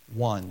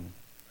one.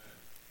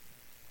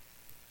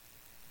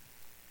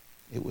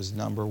 It was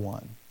number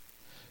one.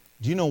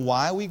 Do you know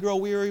why we grow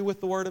weary with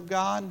the Word of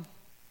God?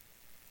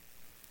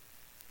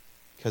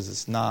 Because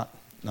it's not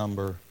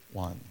number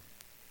one.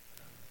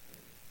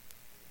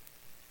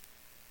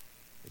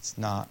 It's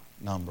not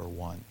number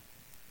one.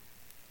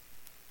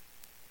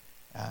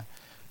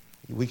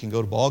 We can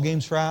go to ball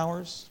games for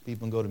hours.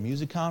 People can go to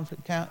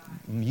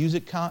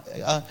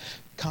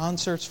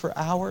concerts for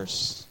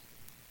hours.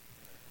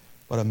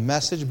 But a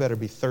message better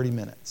be 30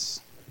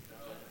 minutes.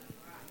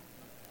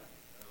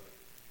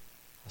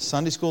 A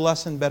Sunday school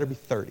lesson better be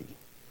 30.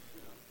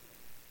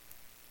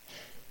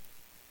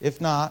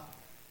 If not,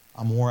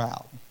 I'm wore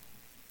out.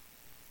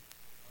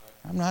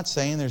 I'm not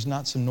saying there's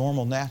not some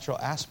normal, natural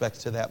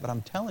aspects to that, but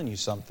I'm telling you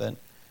something.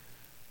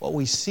 What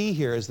we see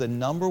here is the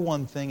number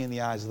one thing in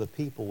the eyes of the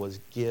people was,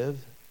 give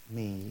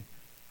me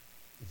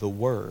the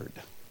Word.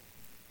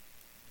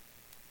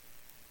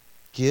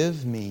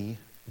 Give me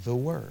the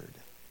Word.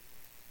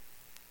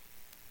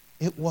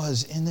 It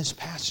was, in this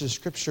passage of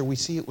Scripture, we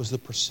see it was the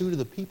pursuit of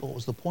the people. It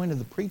was the point of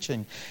the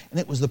preaching. And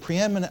it was the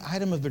preeminent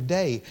item of their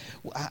day.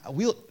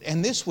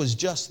 And this was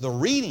just the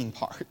reading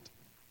part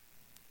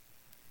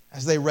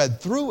as they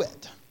read through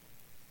it.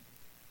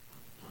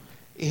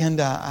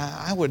 And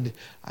I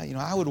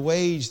would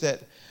wage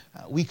that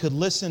we could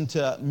listen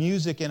to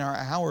music in our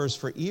hours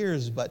for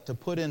ears, but to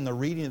put in the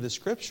reading of the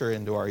Scripture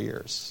into our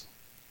ears,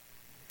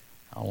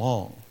 how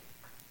long?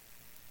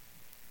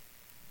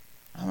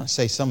 I'm going to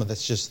say some of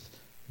that's just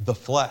the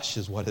flesh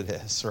is what it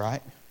is,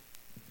 right?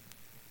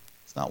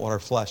 It's not what our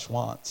flesh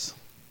wants.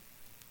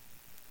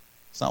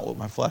 It's not what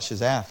my flesh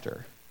is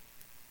after.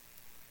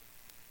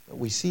 But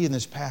we see in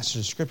this passage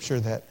of Scripture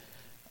that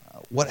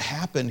what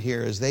happened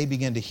here is they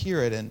began to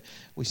hear it, and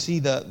we see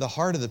the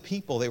heart of the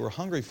people. They were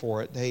hungry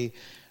for it. They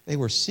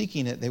were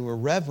seeking it. They were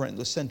reverent.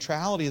 The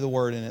centrality of the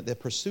Word in it, the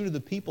pursuit of the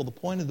people, the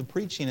point of the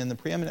preaching, and the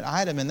preeminent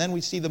item. And then we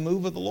see the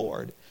move of the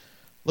Lord.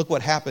 Look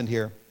what happened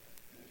here.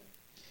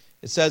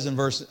 It says in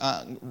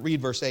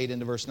read verse 8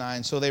 into verse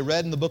 9. So they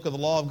read in the book of the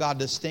law of God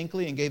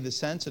distinctly and gave the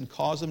sense and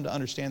caused them to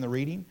understand the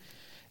reading.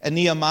 And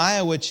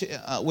Nehemiah, which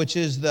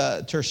is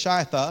the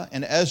Tirshatha,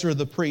 and Ezra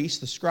the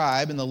priest, the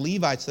scribe, and the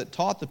Levites that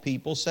taught the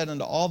people, said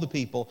unto all the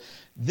people,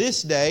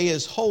 this day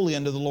is holy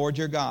unto the Lord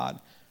your God.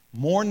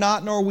 Mourn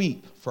not nor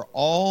weep, for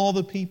all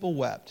the people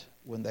wept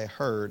when they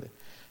heard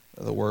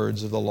the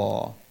words of the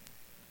law.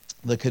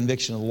 The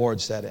conviction of the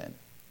Lord set in.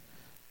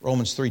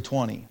 Romans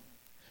 3:20.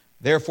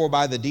 Therefore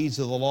by the deeds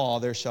of the law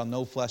there shall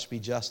no flesh be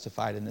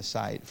justified in his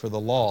sight, for the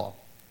law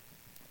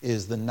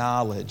is the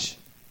knowledge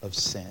of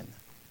sin.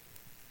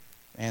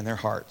 And their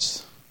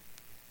hearts,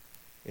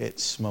 it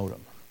smote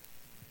them.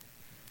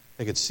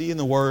 They could see in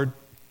the Word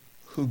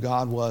who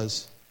God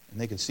was, and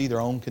they could see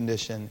their own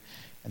condition,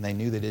 and they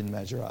knew they didn't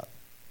measure up.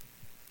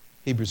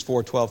 Hebrews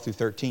 4:12 through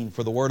 13.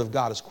 For the Word of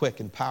God is quick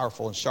and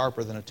powerful and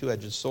sharper than a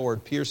two-edged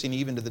sword, piercing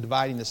even to the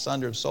dividing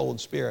asunder of soul and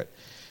spirit,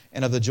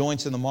 and of the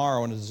joints and the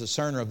marrow, and is a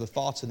discerner of the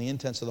thoughts and the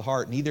intents of the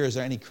heart. Neither is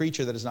there any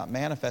creature that is not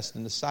manifest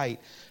in the sight,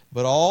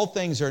 but all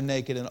things are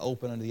naked and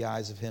open unto the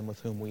eyes of him with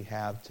whom we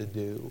have to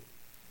do.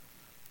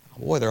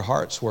 Boy, their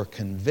hearts were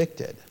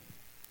convicted.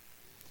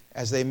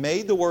 As they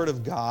made the Word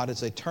of God, as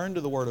they turned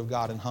to the Word of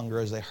God in hunger,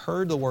 as they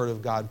heard the Word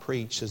of God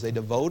preached, as they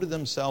devoted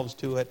themselves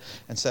to it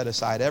and set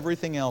aside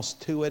everything else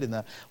to it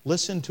and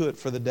listened to it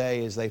for the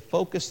day, as they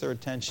focused their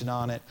attention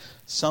on it,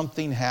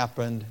 something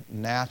happened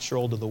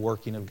natural to the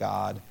working of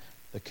God,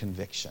 the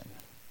conviction.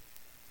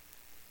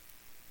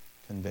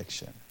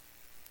 Conviction.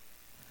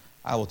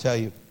 I will tell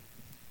you,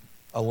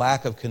 a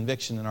lack of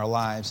conviction in our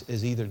lives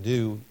is either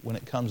due, when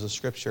it comes to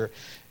Scripture,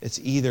 it's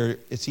either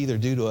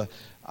due to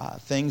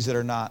things that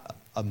are not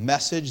a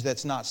message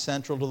that's not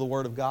central to the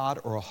Word of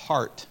God, or a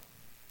heart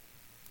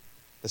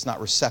that's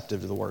not receptive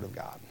to the Word of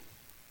God.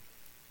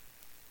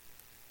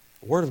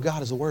 The Word of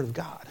God is the Word of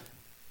God.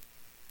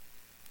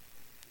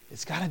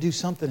 It's got to do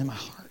something in my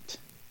heart.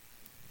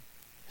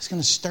 It's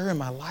going to stir in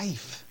my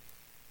life.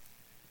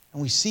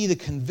 And we see the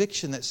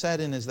conviction that set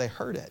in as they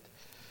heard it.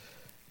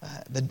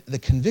 The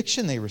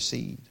conviction they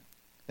received.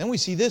 Then we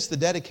see this, the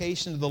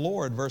dedication to the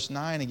Lord. Verse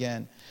 9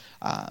 again.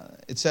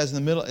 It says in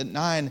the middle, at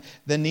 9,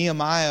 then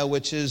Nehemiah,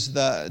 which is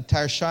the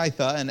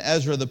Tirshatha, and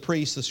Ezra the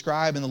priest, the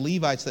scribe, and the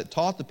Levites that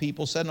taught the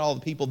people, said unto all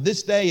the people,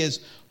 this day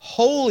is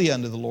holy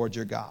unto the Lord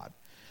your God.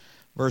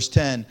 Verse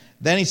 10,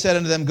 then he said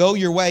unto them, go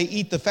your way,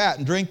 eat the fat,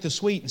 and drink the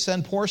sweet, and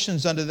send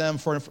portions unto them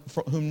for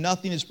whom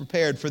nothing is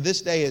prepared, for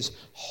this day is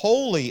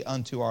holy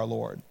unto our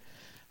Lord.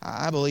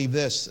 I believe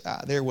this,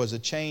 there was a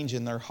change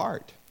in their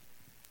heart.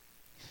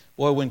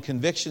 Boy, when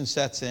conviction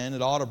sets in,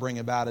 it ought to bring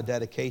about a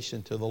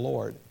dedication to the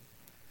Lord.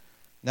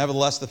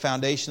 Nevertheless, the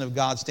foundation of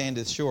God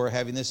standeth sure,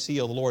 having this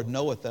seal, the Lord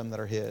knoweth them that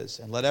are his.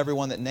 And let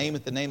everyone that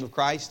nameth the name of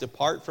Christ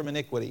depart from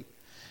iniquity.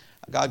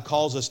 God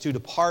calls us to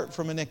depart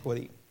from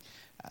iniquity.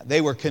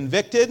 They were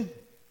convicted,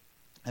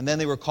 and then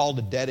they were called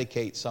to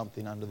dedicate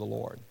something unto the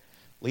Lord.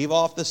 Leave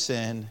off the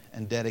sin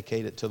and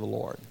dedicate it to the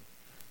Lord.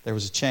 There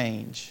was a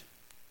change.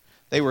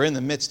 They were in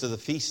the midst of the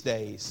feast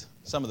days.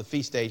 Some of the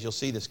feast days, you'll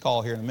see this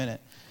call here in a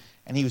minute.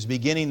 And he was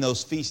beginning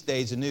those feast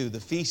days anew. The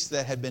feasts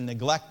that had been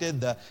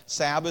neglected, the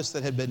Sabbaths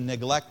that had been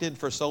neglected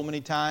for so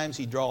many times,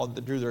 he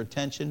drew their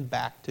attention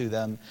back to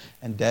them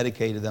and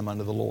dedicated them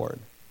unto the Lord.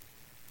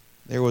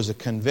 There was a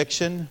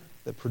conviction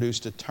that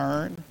produced a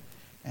turn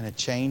and a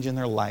change in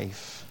their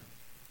life.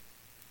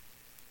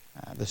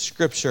 The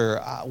Scripture,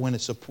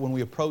 when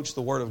we approach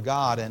the Word of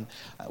God and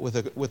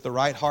with the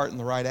right heart and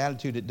the right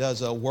attitude, it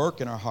does a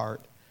work in our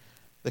heart.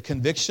 The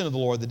conviction of the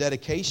Lord, the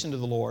dedication to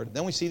the Lord.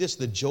 Then we see this,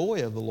 the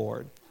joy of the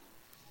Lord.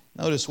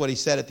 Notice what he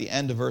said at the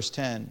end of verse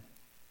 10.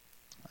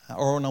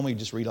 Or no, we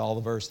just read all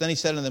the verse. Then he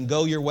said to them,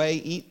 "Go your way,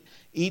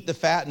 eat the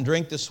fat and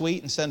drink the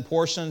sweet, and send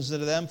portions to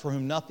them for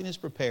whom nothing is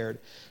prepared.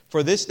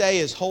 For this day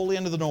is holy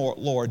unto the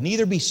Lord.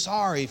 Neither be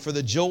sorry, for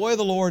the joy of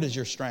the Lord is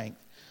your strength."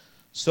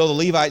 So the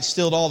Levites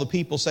stilled all the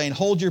people, saying,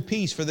 "Hold your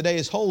peace, for the day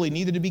is holy,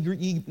 neither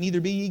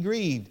be ye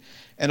grieved."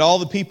 And all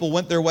the people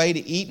went their way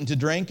to eat and to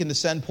drink and to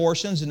send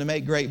portions and to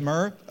make great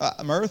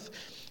mirth,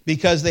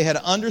 because they had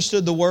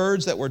understood the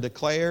words that were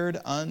declared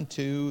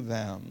unto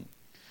them.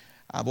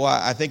 Boy,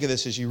 I think of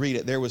this as you read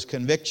it. There was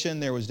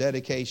conviction, there was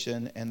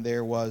dedication, and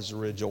there was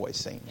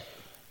rejoicing.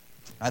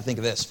 I think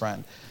of this,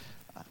 friend.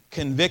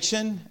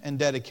 Conviction and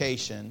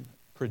dedication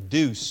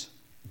produce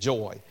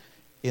joy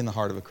in the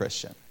heart of a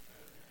Christian.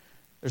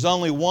 There's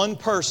only one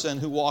person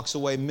who walks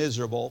away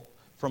miserable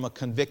from a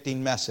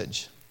convicting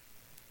message: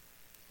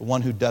 the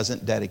one who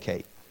doesn't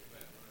dedicate,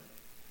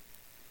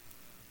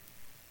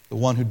 the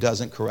one who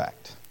doesn't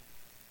correct.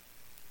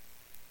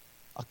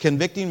 A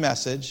convicting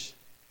message,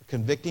 a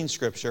convicting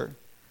Scripture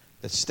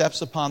that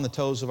steps upon the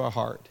toes of our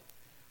heart,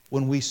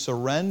 when we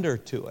surrender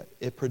to it,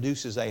 it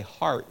produces a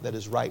heart that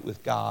is right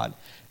with God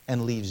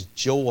and leaves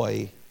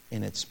joy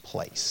in its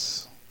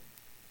place.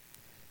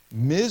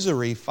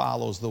 Misery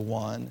follows the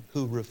one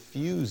who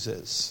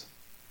refuses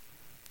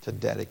to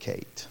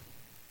dedicate.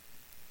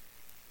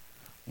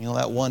 You know,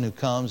 that one who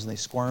comes and they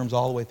squirms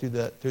all the way through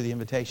the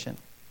invitation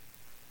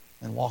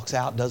and walks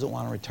out, doesn't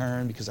want to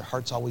return because their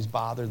heart's always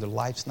bothered, their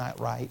life's not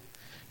right,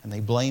 and they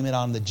blame it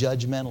on the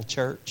judgmental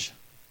church.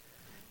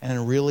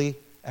 And really,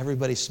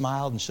 everybody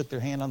smiled and shook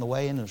their hand on the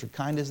way and was as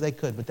kind as they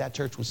could, but that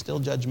church was still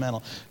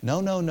judgmental.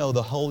 No.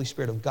 The Holy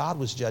Spirit of God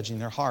was judging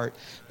their heart,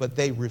 but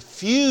they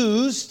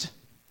refused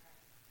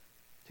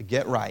to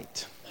get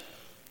right.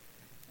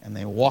 And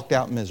they walked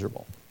out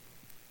miserable.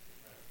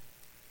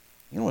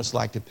 You know what it's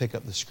like to pick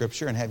up the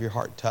Scripture and have your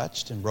heart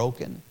touched and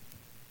broken?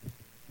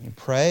 You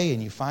pray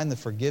and you find the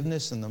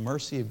forgiveness and the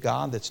mercy of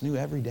God that's new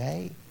every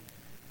day.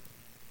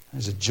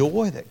 There's a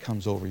joy that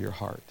comes over your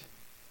heart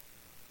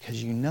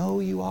because you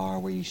know you are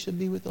where you should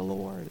be with the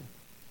Lord.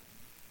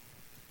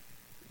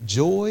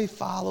 Joy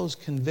follows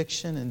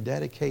conviction and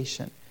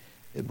dedication.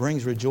 It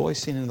brings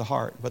rejoicing into the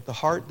heart. But the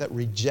heart that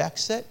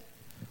rejects it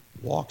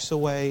walks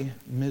away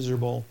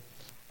miserable,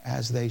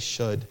 as they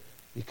should,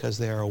 because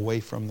they are away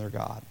from their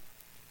God.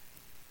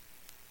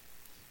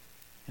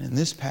 And in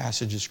this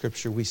passage of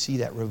Scripture, we see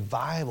that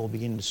revival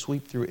beginning to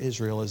sweep through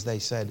Israel as they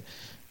said,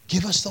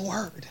 "Give us the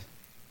word.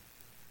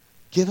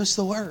 Give us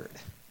the word."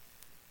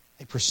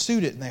 They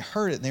pursued it and they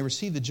heard it and they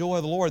received the joy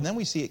of the Lord. And then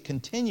we see it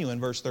continue in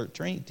verse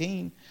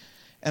 13.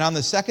 "And on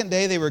the second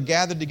day they were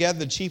gathered together,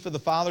 the chief of the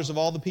fathers of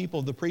all the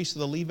people, the priests of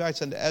the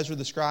Levites, and Ezra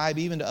the scribe,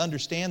 even to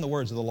understand the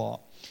words of the law.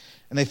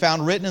 And they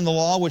found written in the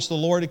law which the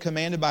Lord had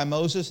commanded by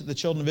Moses that the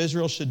children of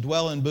Israel should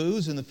dwell in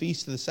booths in the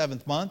feast of the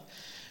 7th month,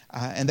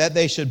 and that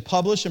they should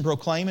publish and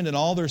proclaim it in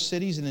all their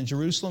cities and in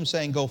Jerusalem,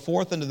 saying, Go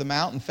forth unto the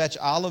mount and fetch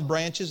olive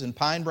branches and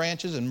pine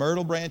branches and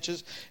myrtle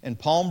branches and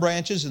palm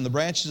branches and the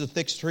branches of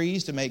thick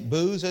trees to make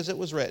booths as it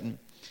was written.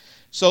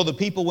 So the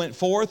people went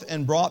forth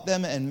and brought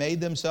them and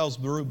made themselves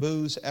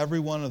booths, every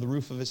one of the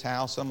roof of his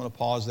house." I'm going to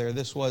pause there.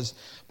 This was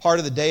part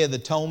of the Day of the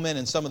Atonement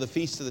and some of the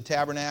Feasts of the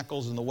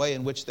Tabernacles and the way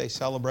in which they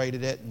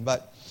celebrated it.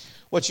 But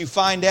what you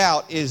find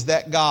out is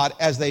that God,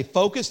 as they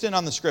focused in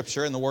on the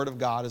Scripture and the Word of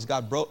God, as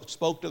God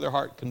spoke to their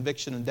heart,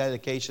 conviction and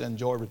dedication and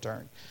joy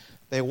returned,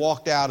 they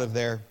walked out of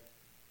there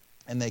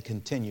and they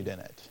continued in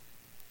it.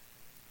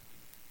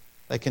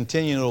 They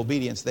continued in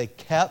obedience. They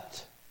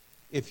kept,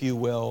 if you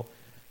will,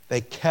 they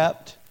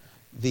kept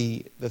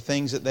the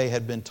things that they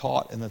had been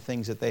taught and the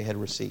things that they had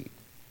received.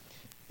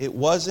 It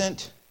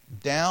wasn't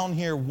down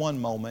here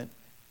one moment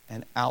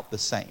and out the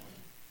same.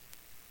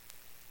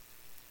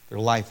 Their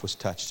life was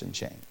touched and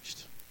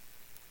changed.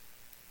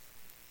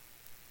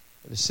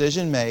 The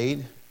decision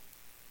made,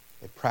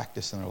 they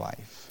practiced in their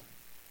life.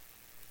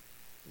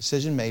 The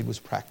decision made was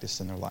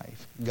practiced in their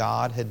life.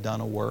 God had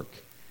done a work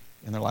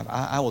in their life.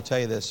 I will tell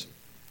you this.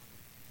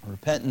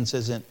 Repentance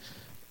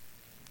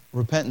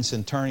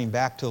and turning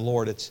back to the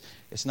Lord.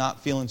 It's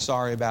not feeling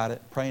sorry about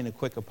it, praying a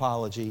quick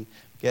apology,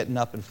 getting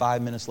up and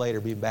 5 minutes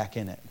later be back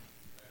in it.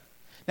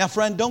 Now,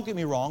 friend, don't get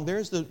me wrong.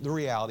 There's the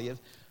reality of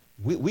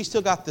we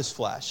still got this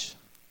flesh,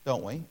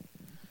 don't we?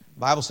 The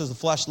Bible says the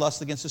flesh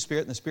lusts against the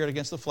Spirit and the Spirit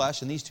against the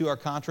flesh, and these two are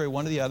contrary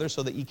one to the other,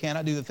 so that you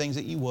cannot do the things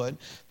that you would.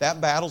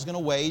 That battle's going to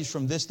wage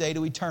from this day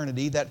to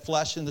eternity, that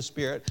flesh and the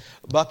Spirit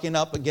bucking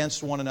up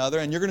against one another,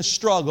 and you're going to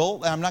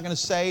struggle. I'm not going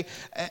to say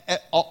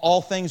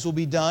all things will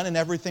be done and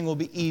everything will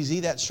be easy.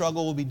 That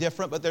struggle will be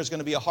different, but there's going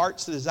to be a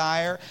heart's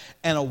desire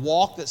and a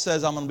walk that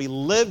says I'm going to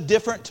live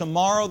different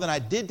tomorrow than I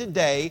did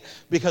today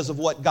because of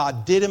what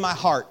God did in my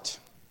heart.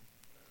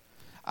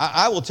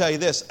 I will tell you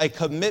this, a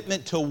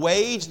commitment to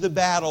wage the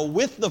battle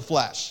with the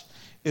flesh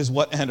is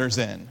what enters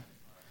in.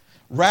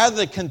 Rather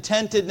than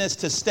contentedness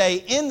to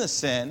stay in the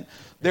sin,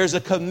 There's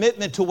a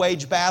commitment to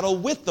wage battle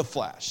with the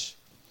flesh.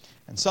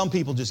 And some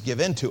people just give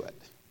into it.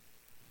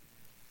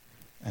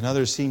 And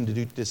others seem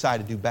to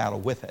decide to do battle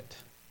with it.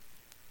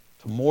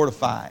 To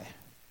mortify,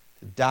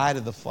 to die to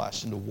the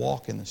flesh, and to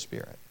walk in the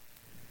Spirit.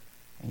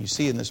 And you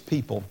see in this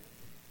people,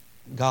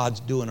 God's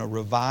doing a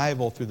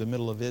revival through the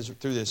middle of Israel,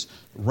 through this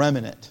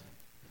remnant.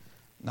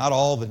 Not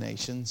all the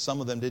nations.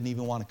 Some of them didn't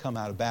even want to come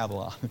out of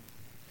Babylon.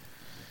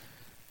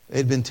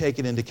 They'd been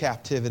taken into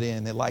captivity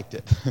and they liked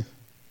it.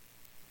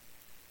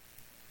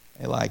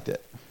 They liked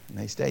it. And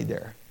they stayed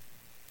there.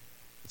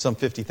 Some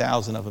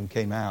 50,000 of them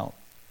came out.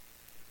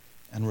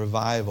 And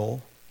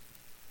revival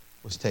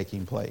was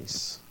taking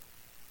place.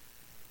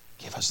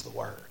 Give us the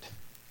word.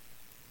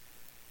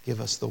 Give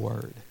us the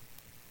word.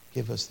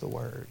 Give us the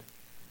word.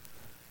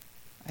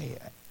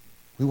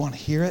 We want to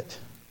hear it.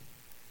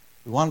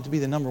 We want it to be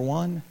the number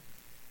one.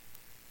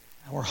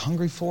 And we're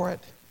hungry for it.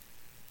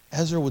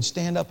 Ezra would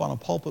stand up on a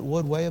pulpit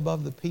wood way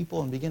above the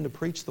people and begin to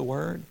preach the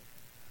word.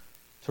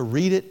 To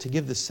read it, to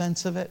give the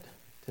sense of it,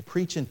 to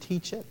preach and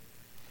teach it.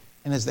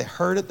 And as they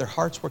heard it, their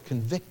hearts were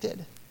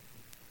convicted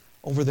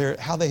over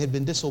how they had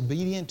been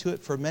disobedient to it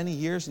for many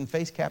years and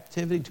faced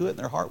captivity to it, and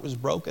their heart was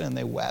broken and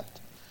they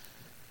wept.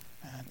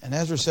 And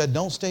Ezra said,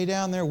 don't stay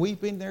down there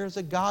weeping. There's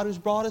a God who's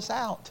brought us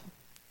out.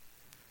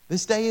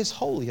 This day is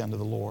holy unto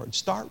the Lord.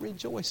 Start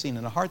rejoicing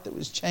in a heart that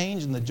was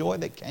changed and the joy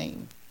that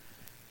came.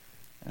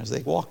 And as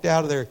they walked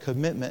out of their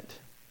commitment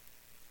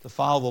to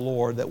follow the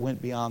Lord, that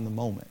went beyond the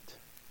moment.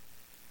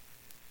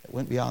 It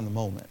went beyond the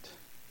moment.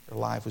 Their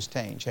life was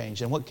changed.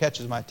 And what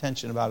catches my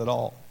attention about it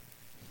all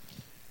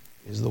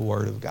is the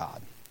Word of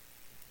God.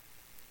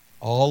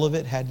 All of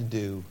it had to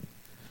do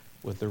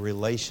with the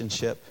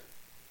relationship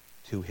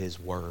to His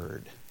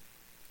Word.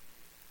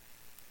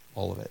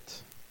 All of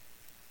it.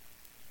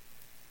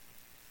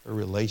 A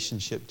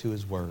relationship to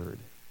His Word.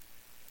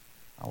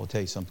 I will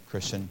tell you something,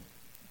 Christian.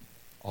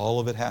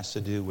 All of it has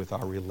to do with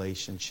our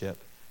relationship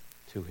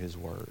to His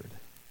Word.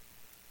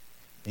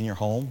 In your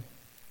home,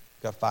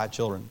 you've got 5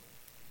 children.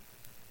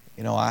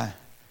 You know,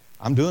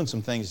 I'm doing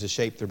some things to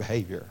shape their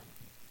behavior.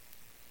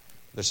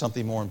 There's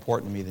something more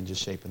important to me than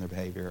just shaping their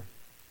behavior.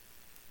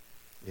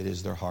 It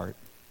is their heart.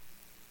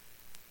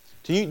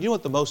 Do you know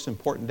what the most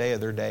important day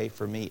of their day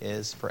for me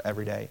is, for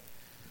every day?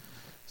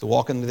 To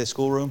walk into the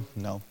schoolroom?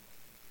 No.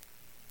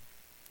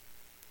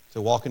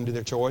 To walk into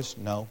their chores?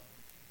 No.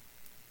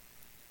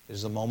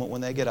 There's a moment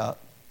when they get up,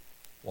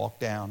 walk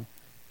down,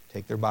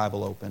 take their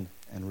Bible open,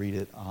 and read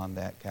it on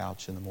that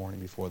couch in the morning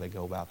before they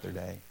go about their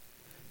day.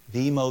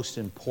 The most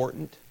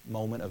important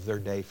moment of their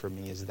day for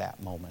me is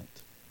that moment.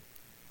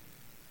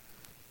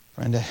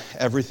 Friend,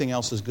 everything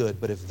else is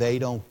good, but if they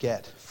don't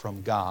get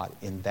from God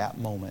in that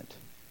moment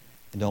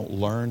and don't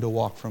learn to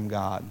walk from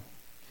God,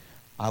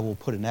 I will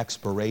put an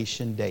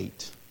expiration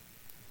date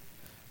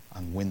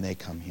on when they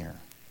come here.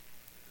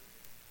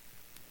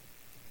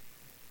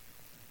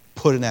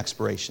 Put an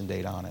expiration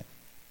date on it.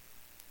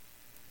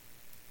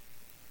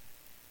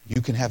 You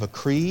can have a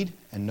creed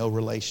and no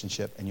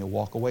relationship, and you'll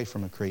walk away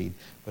from a creed,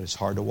 but it's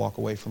hard to walk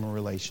away from a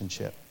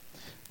relationship.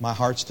 My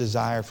heart's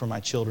desire for my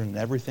children and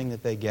everything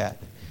that they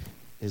get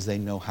is they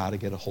know how to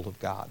get a hold of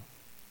God.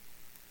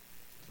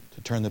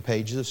 To turn the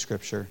pages of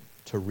Scripture,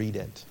 to read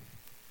it.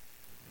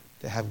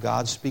 To have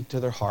God speak to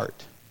their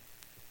heart.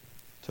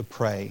 To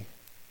pray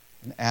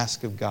and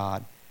ask of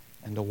God,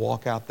 and to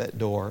walk out that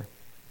door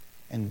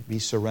and be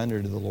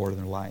surrendered to the Lord in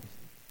their life.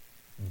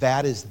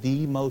 That is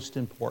the most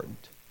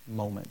important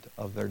moment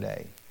of their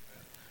day.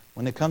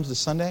 When it comes to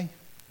Sunday,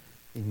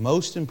 the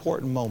most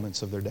important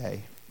moments of their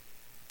day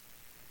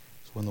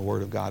is when the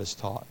Word of God is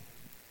taught.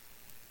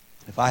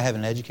 If I have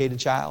an educated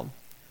child,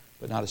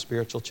 but not a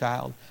spiritual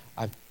child,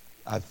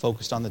 I've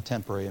focused on the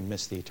temporary and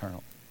missed the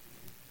eternal.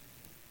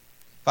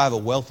 If I have a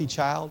wealthy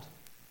child,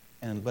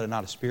 but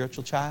not a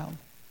spiritual child,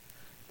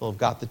 they'll have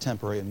got the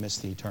temporary and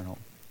missed the eternal.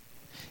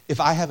 If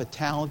I have a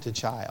talented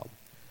child,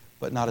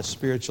 but not a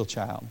spiritual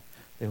child,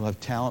 they will have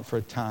talent for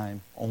a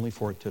time, only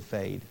for it to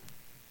fade.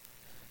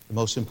 The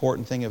most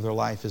important thing of their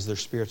life is their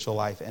spiritual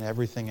life, and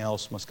everything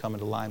else must come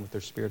into line with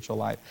their spiritual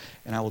life.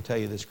 And I will tell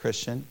you this,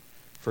 Christian,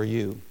 for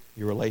you,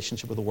 your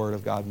relationship with the Word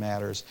of God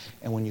matters.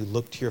 And when you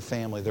look to your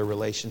family, their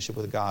relationship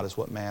with God is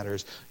what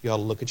matters. You ought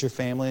to look at your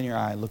family in your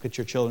eye, look at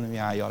your children in the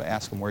eye. You ought to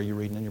ask them, where are you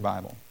reading in your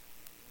Bible?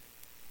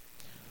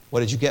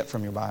 What did you get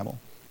from your Bible?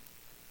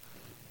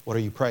 What are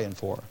you praying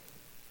for?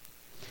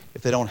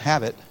 If they don't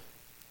have it,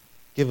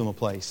 give them a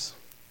place.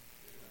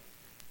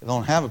 If they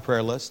don't have a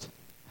prayer list,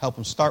 help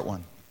them start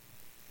one.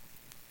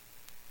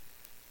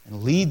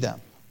 And lead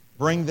them.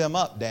 Bring them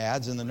up,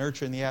 dads, in the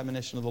nurture and the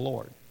admonition of the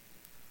Lord.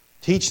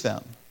 Teach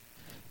them.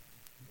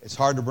 It's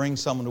hard to bring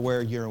someone to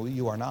where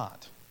you are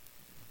not.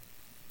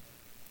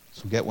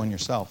 So get one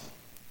yourself.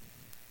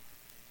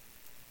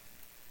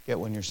 Get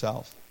one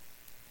yourself.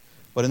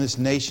 But in this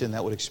nation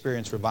that would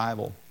experience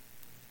revival,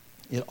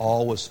 it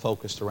all was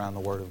focused around the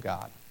Word of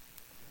God.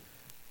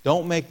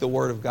 Don't make the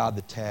Word of God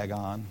the tag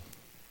on.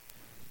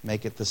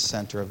 Make it the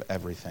center of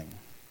everything.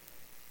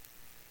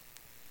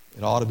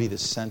 It ought to be the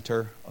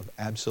center of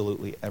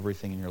absolutely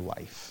everything in your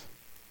life.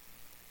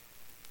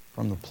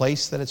 from the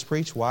place that it's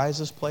preached. Why is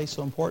this place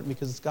so important?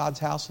 Because it's God's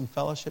house and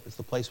fellowship. It's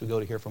the place we go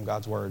to hear from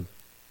God's Word.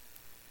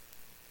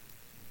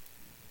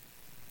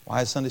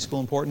 Why is Sunday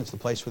school important? It's the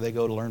place where they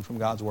go to learn from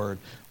God's Word.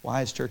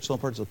 Why is church so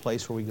important? It's the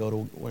place where we go to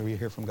where we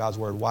hear from God's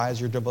Word. Why is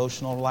your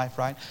devotional life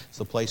right? It's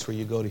the place where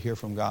you go to hear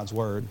from God's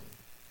Word.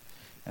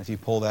 And if you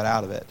pull that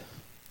out of it,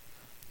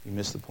 you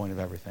miss the point of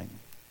everything.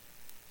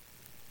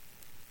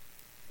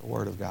 The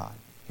Word of God.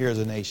 Here's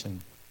a nation.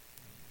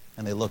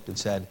 And they looked and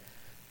said,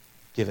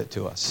 give it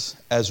to us.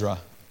 Ezra,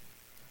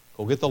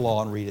 go get the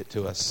law and read it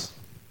to us.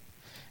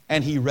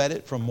 And he read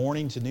it from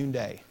morning to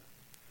noonday.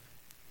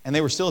 And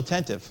they were still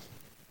attentive.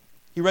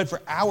 He read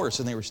for hours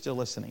and they were still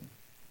listening.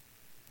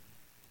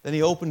 Then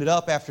he opened it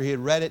up after he had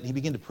read it and he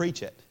began to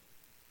preach it,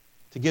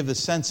 to give the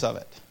sense of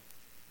it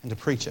and to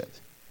preach it.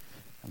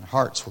 And their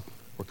hearts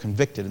were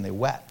convicted and they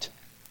wept.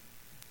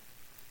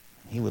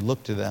 And he would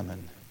look to them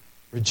and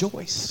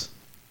rejoice.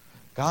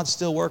 God's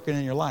still working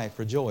in your life.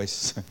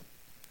 Rejoice.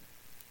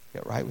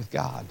 Get right with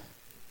God.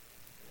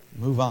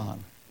 Move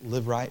on.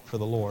 Live right for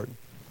the Lord.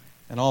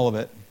 And all of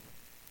it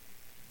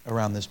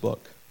around this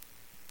book.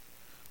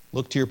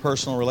 Look to your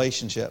personal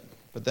relationship.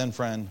 But then,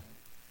 friend,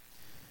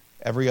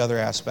 every other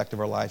aspect of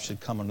our life should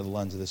come under the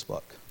lens of this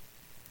book.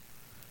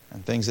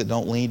 And things that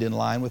don't lead in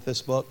line with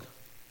this book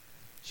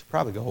should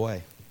probably go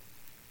away.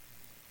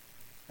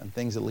 And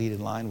things that lead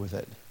in line with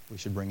it, we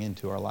should bring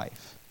into our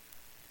life.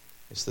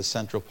 It's the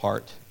central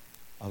part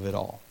of it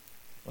all.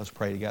 Let's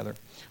pray together.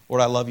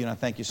 Lord, I love you and I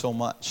thank you so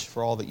much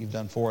for all that you've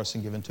done for us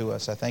and given to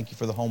us. I thank you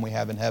for the home we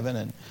have in heaven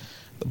and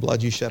the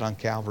blood you shed on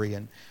Calvary.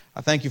 And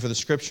I thank you for the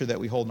Scripture that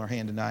we hold in our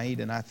hand tonight,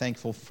 and I'm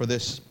thankful for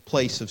this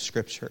place of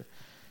Scripture.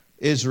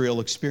 Israel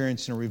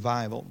experiencing a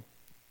revival.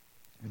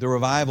 The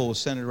revival was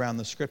centered around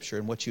the Scripture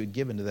and what you had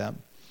given to them,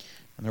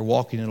 and they're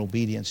walking in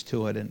obedience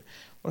to it. And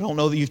I don't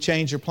know that you've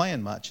changed your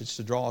plan much. It's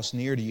to draw us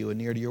near to you and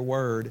near to your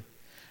Word.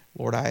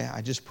 Lord,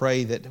 I just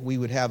pray that we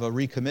would have a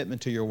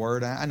recommitment to your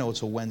Word. I know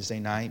it's a Wednesday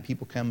night.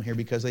 People come here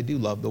because they do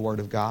love the Word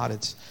of God.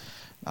 It's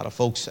not a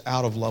folks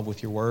out of love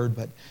with your Word,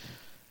 but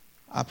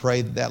I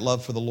pray that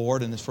love for the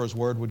Lord and for His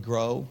Word would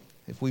grow.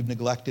 If we've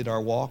neglected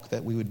our walk,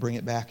 that we would bring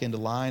it back into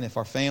line. If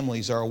our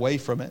families are away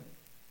from it,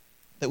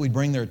 that we'd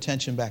bring their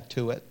attention back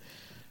to it.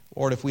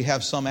 Lord, if we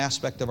have some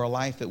aspect of our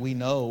life that we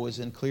know is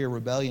in clear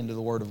rebellion to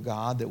the Word of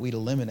God, that we'd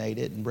eliminate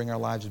it and bring our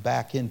lives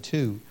back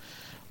into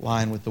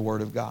line with the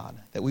Word of God.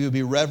 That we would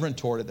be reverent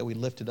toward it, that we'd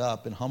lift it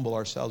up and humble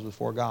ourselves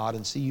before God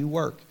and see you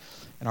work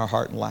in our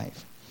heart and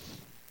life.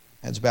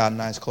 Heads bowed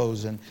and eyes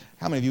closed. And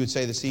how many of you would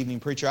say this evening,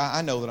 preacher,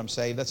 I know that I'm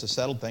saved. That's a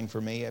settled thing for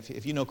me.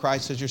 If you know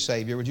Christ as your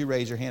Savior, would you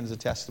raise your hand as a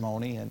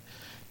testimony and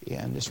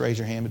just raise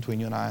your hand between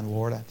you and I and the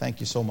Lord? I thank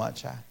you so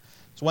much.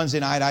 It's Wednesday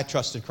night. I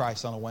trusted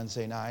Christ on a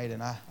Wednesday night,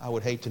 and I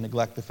would hate to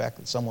neglect the fact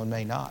that someone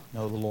may not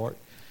know the Lord.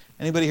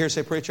 Anybody here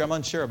say, preacher, I'm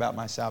unsure about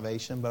my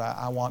salvation, but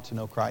I want to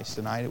know Christ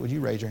tonight. Would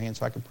you raise your hand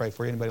so I can pray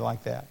for you? Anybody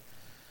like that?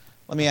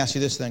 Let me ask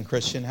you this then,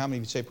 Christian. How many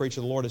of you say,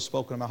 preacher, the Lord has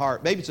spoken to my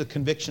heart? Maybe it's a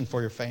conviction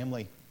for your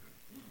family.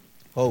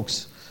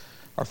 Folks,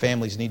 our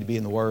families need to be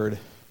in the Word.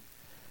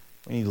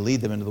 We need to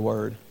lead them into the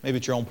Word. Maybe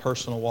it's your own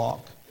personal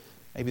walk.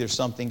 Maybe there's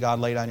something God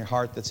laid on your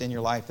heart that's in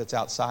your life that's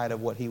outside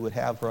of what He would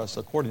have for us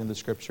according to the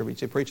Scripture. But you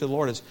say, preacher, the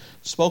Lord has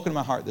spoken to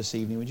my heart this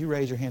evening. Would you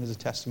raise your hand as a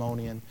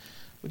testimony? And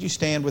would you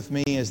stand with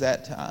me as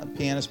that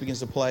pianist begins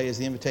to play, as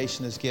the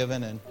invitation is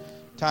given and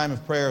time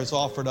of prayer is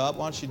offered up?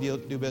 Why don't you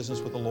do business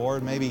with the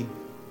Lord? Maybe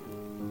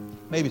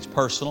it's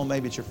personal.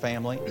 Maybe it's your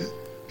family.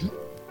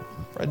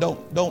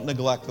 Don't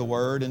neglect the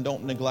Word and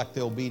don't neglect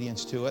the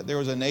obedience to it. There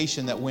was a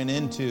nation that went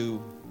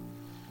into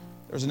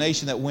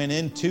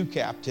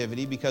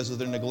captivity because of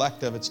their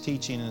neglect of its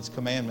teaching and its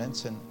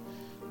commandments. And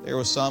there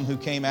were some who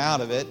came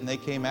out of it, and they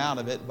came out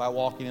of it by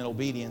walking in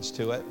obedience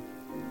to it.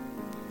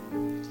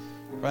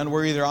 Friend,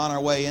 we're either on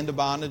our way into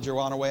bondage or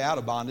on our way out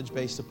of bondage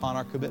based upon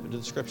our commitment to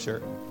the Scripture,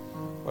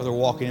 whether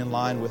walking in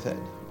line with it.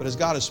 But as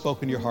God has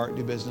spoken to your heart,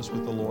 do business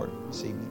with the Lord this evening.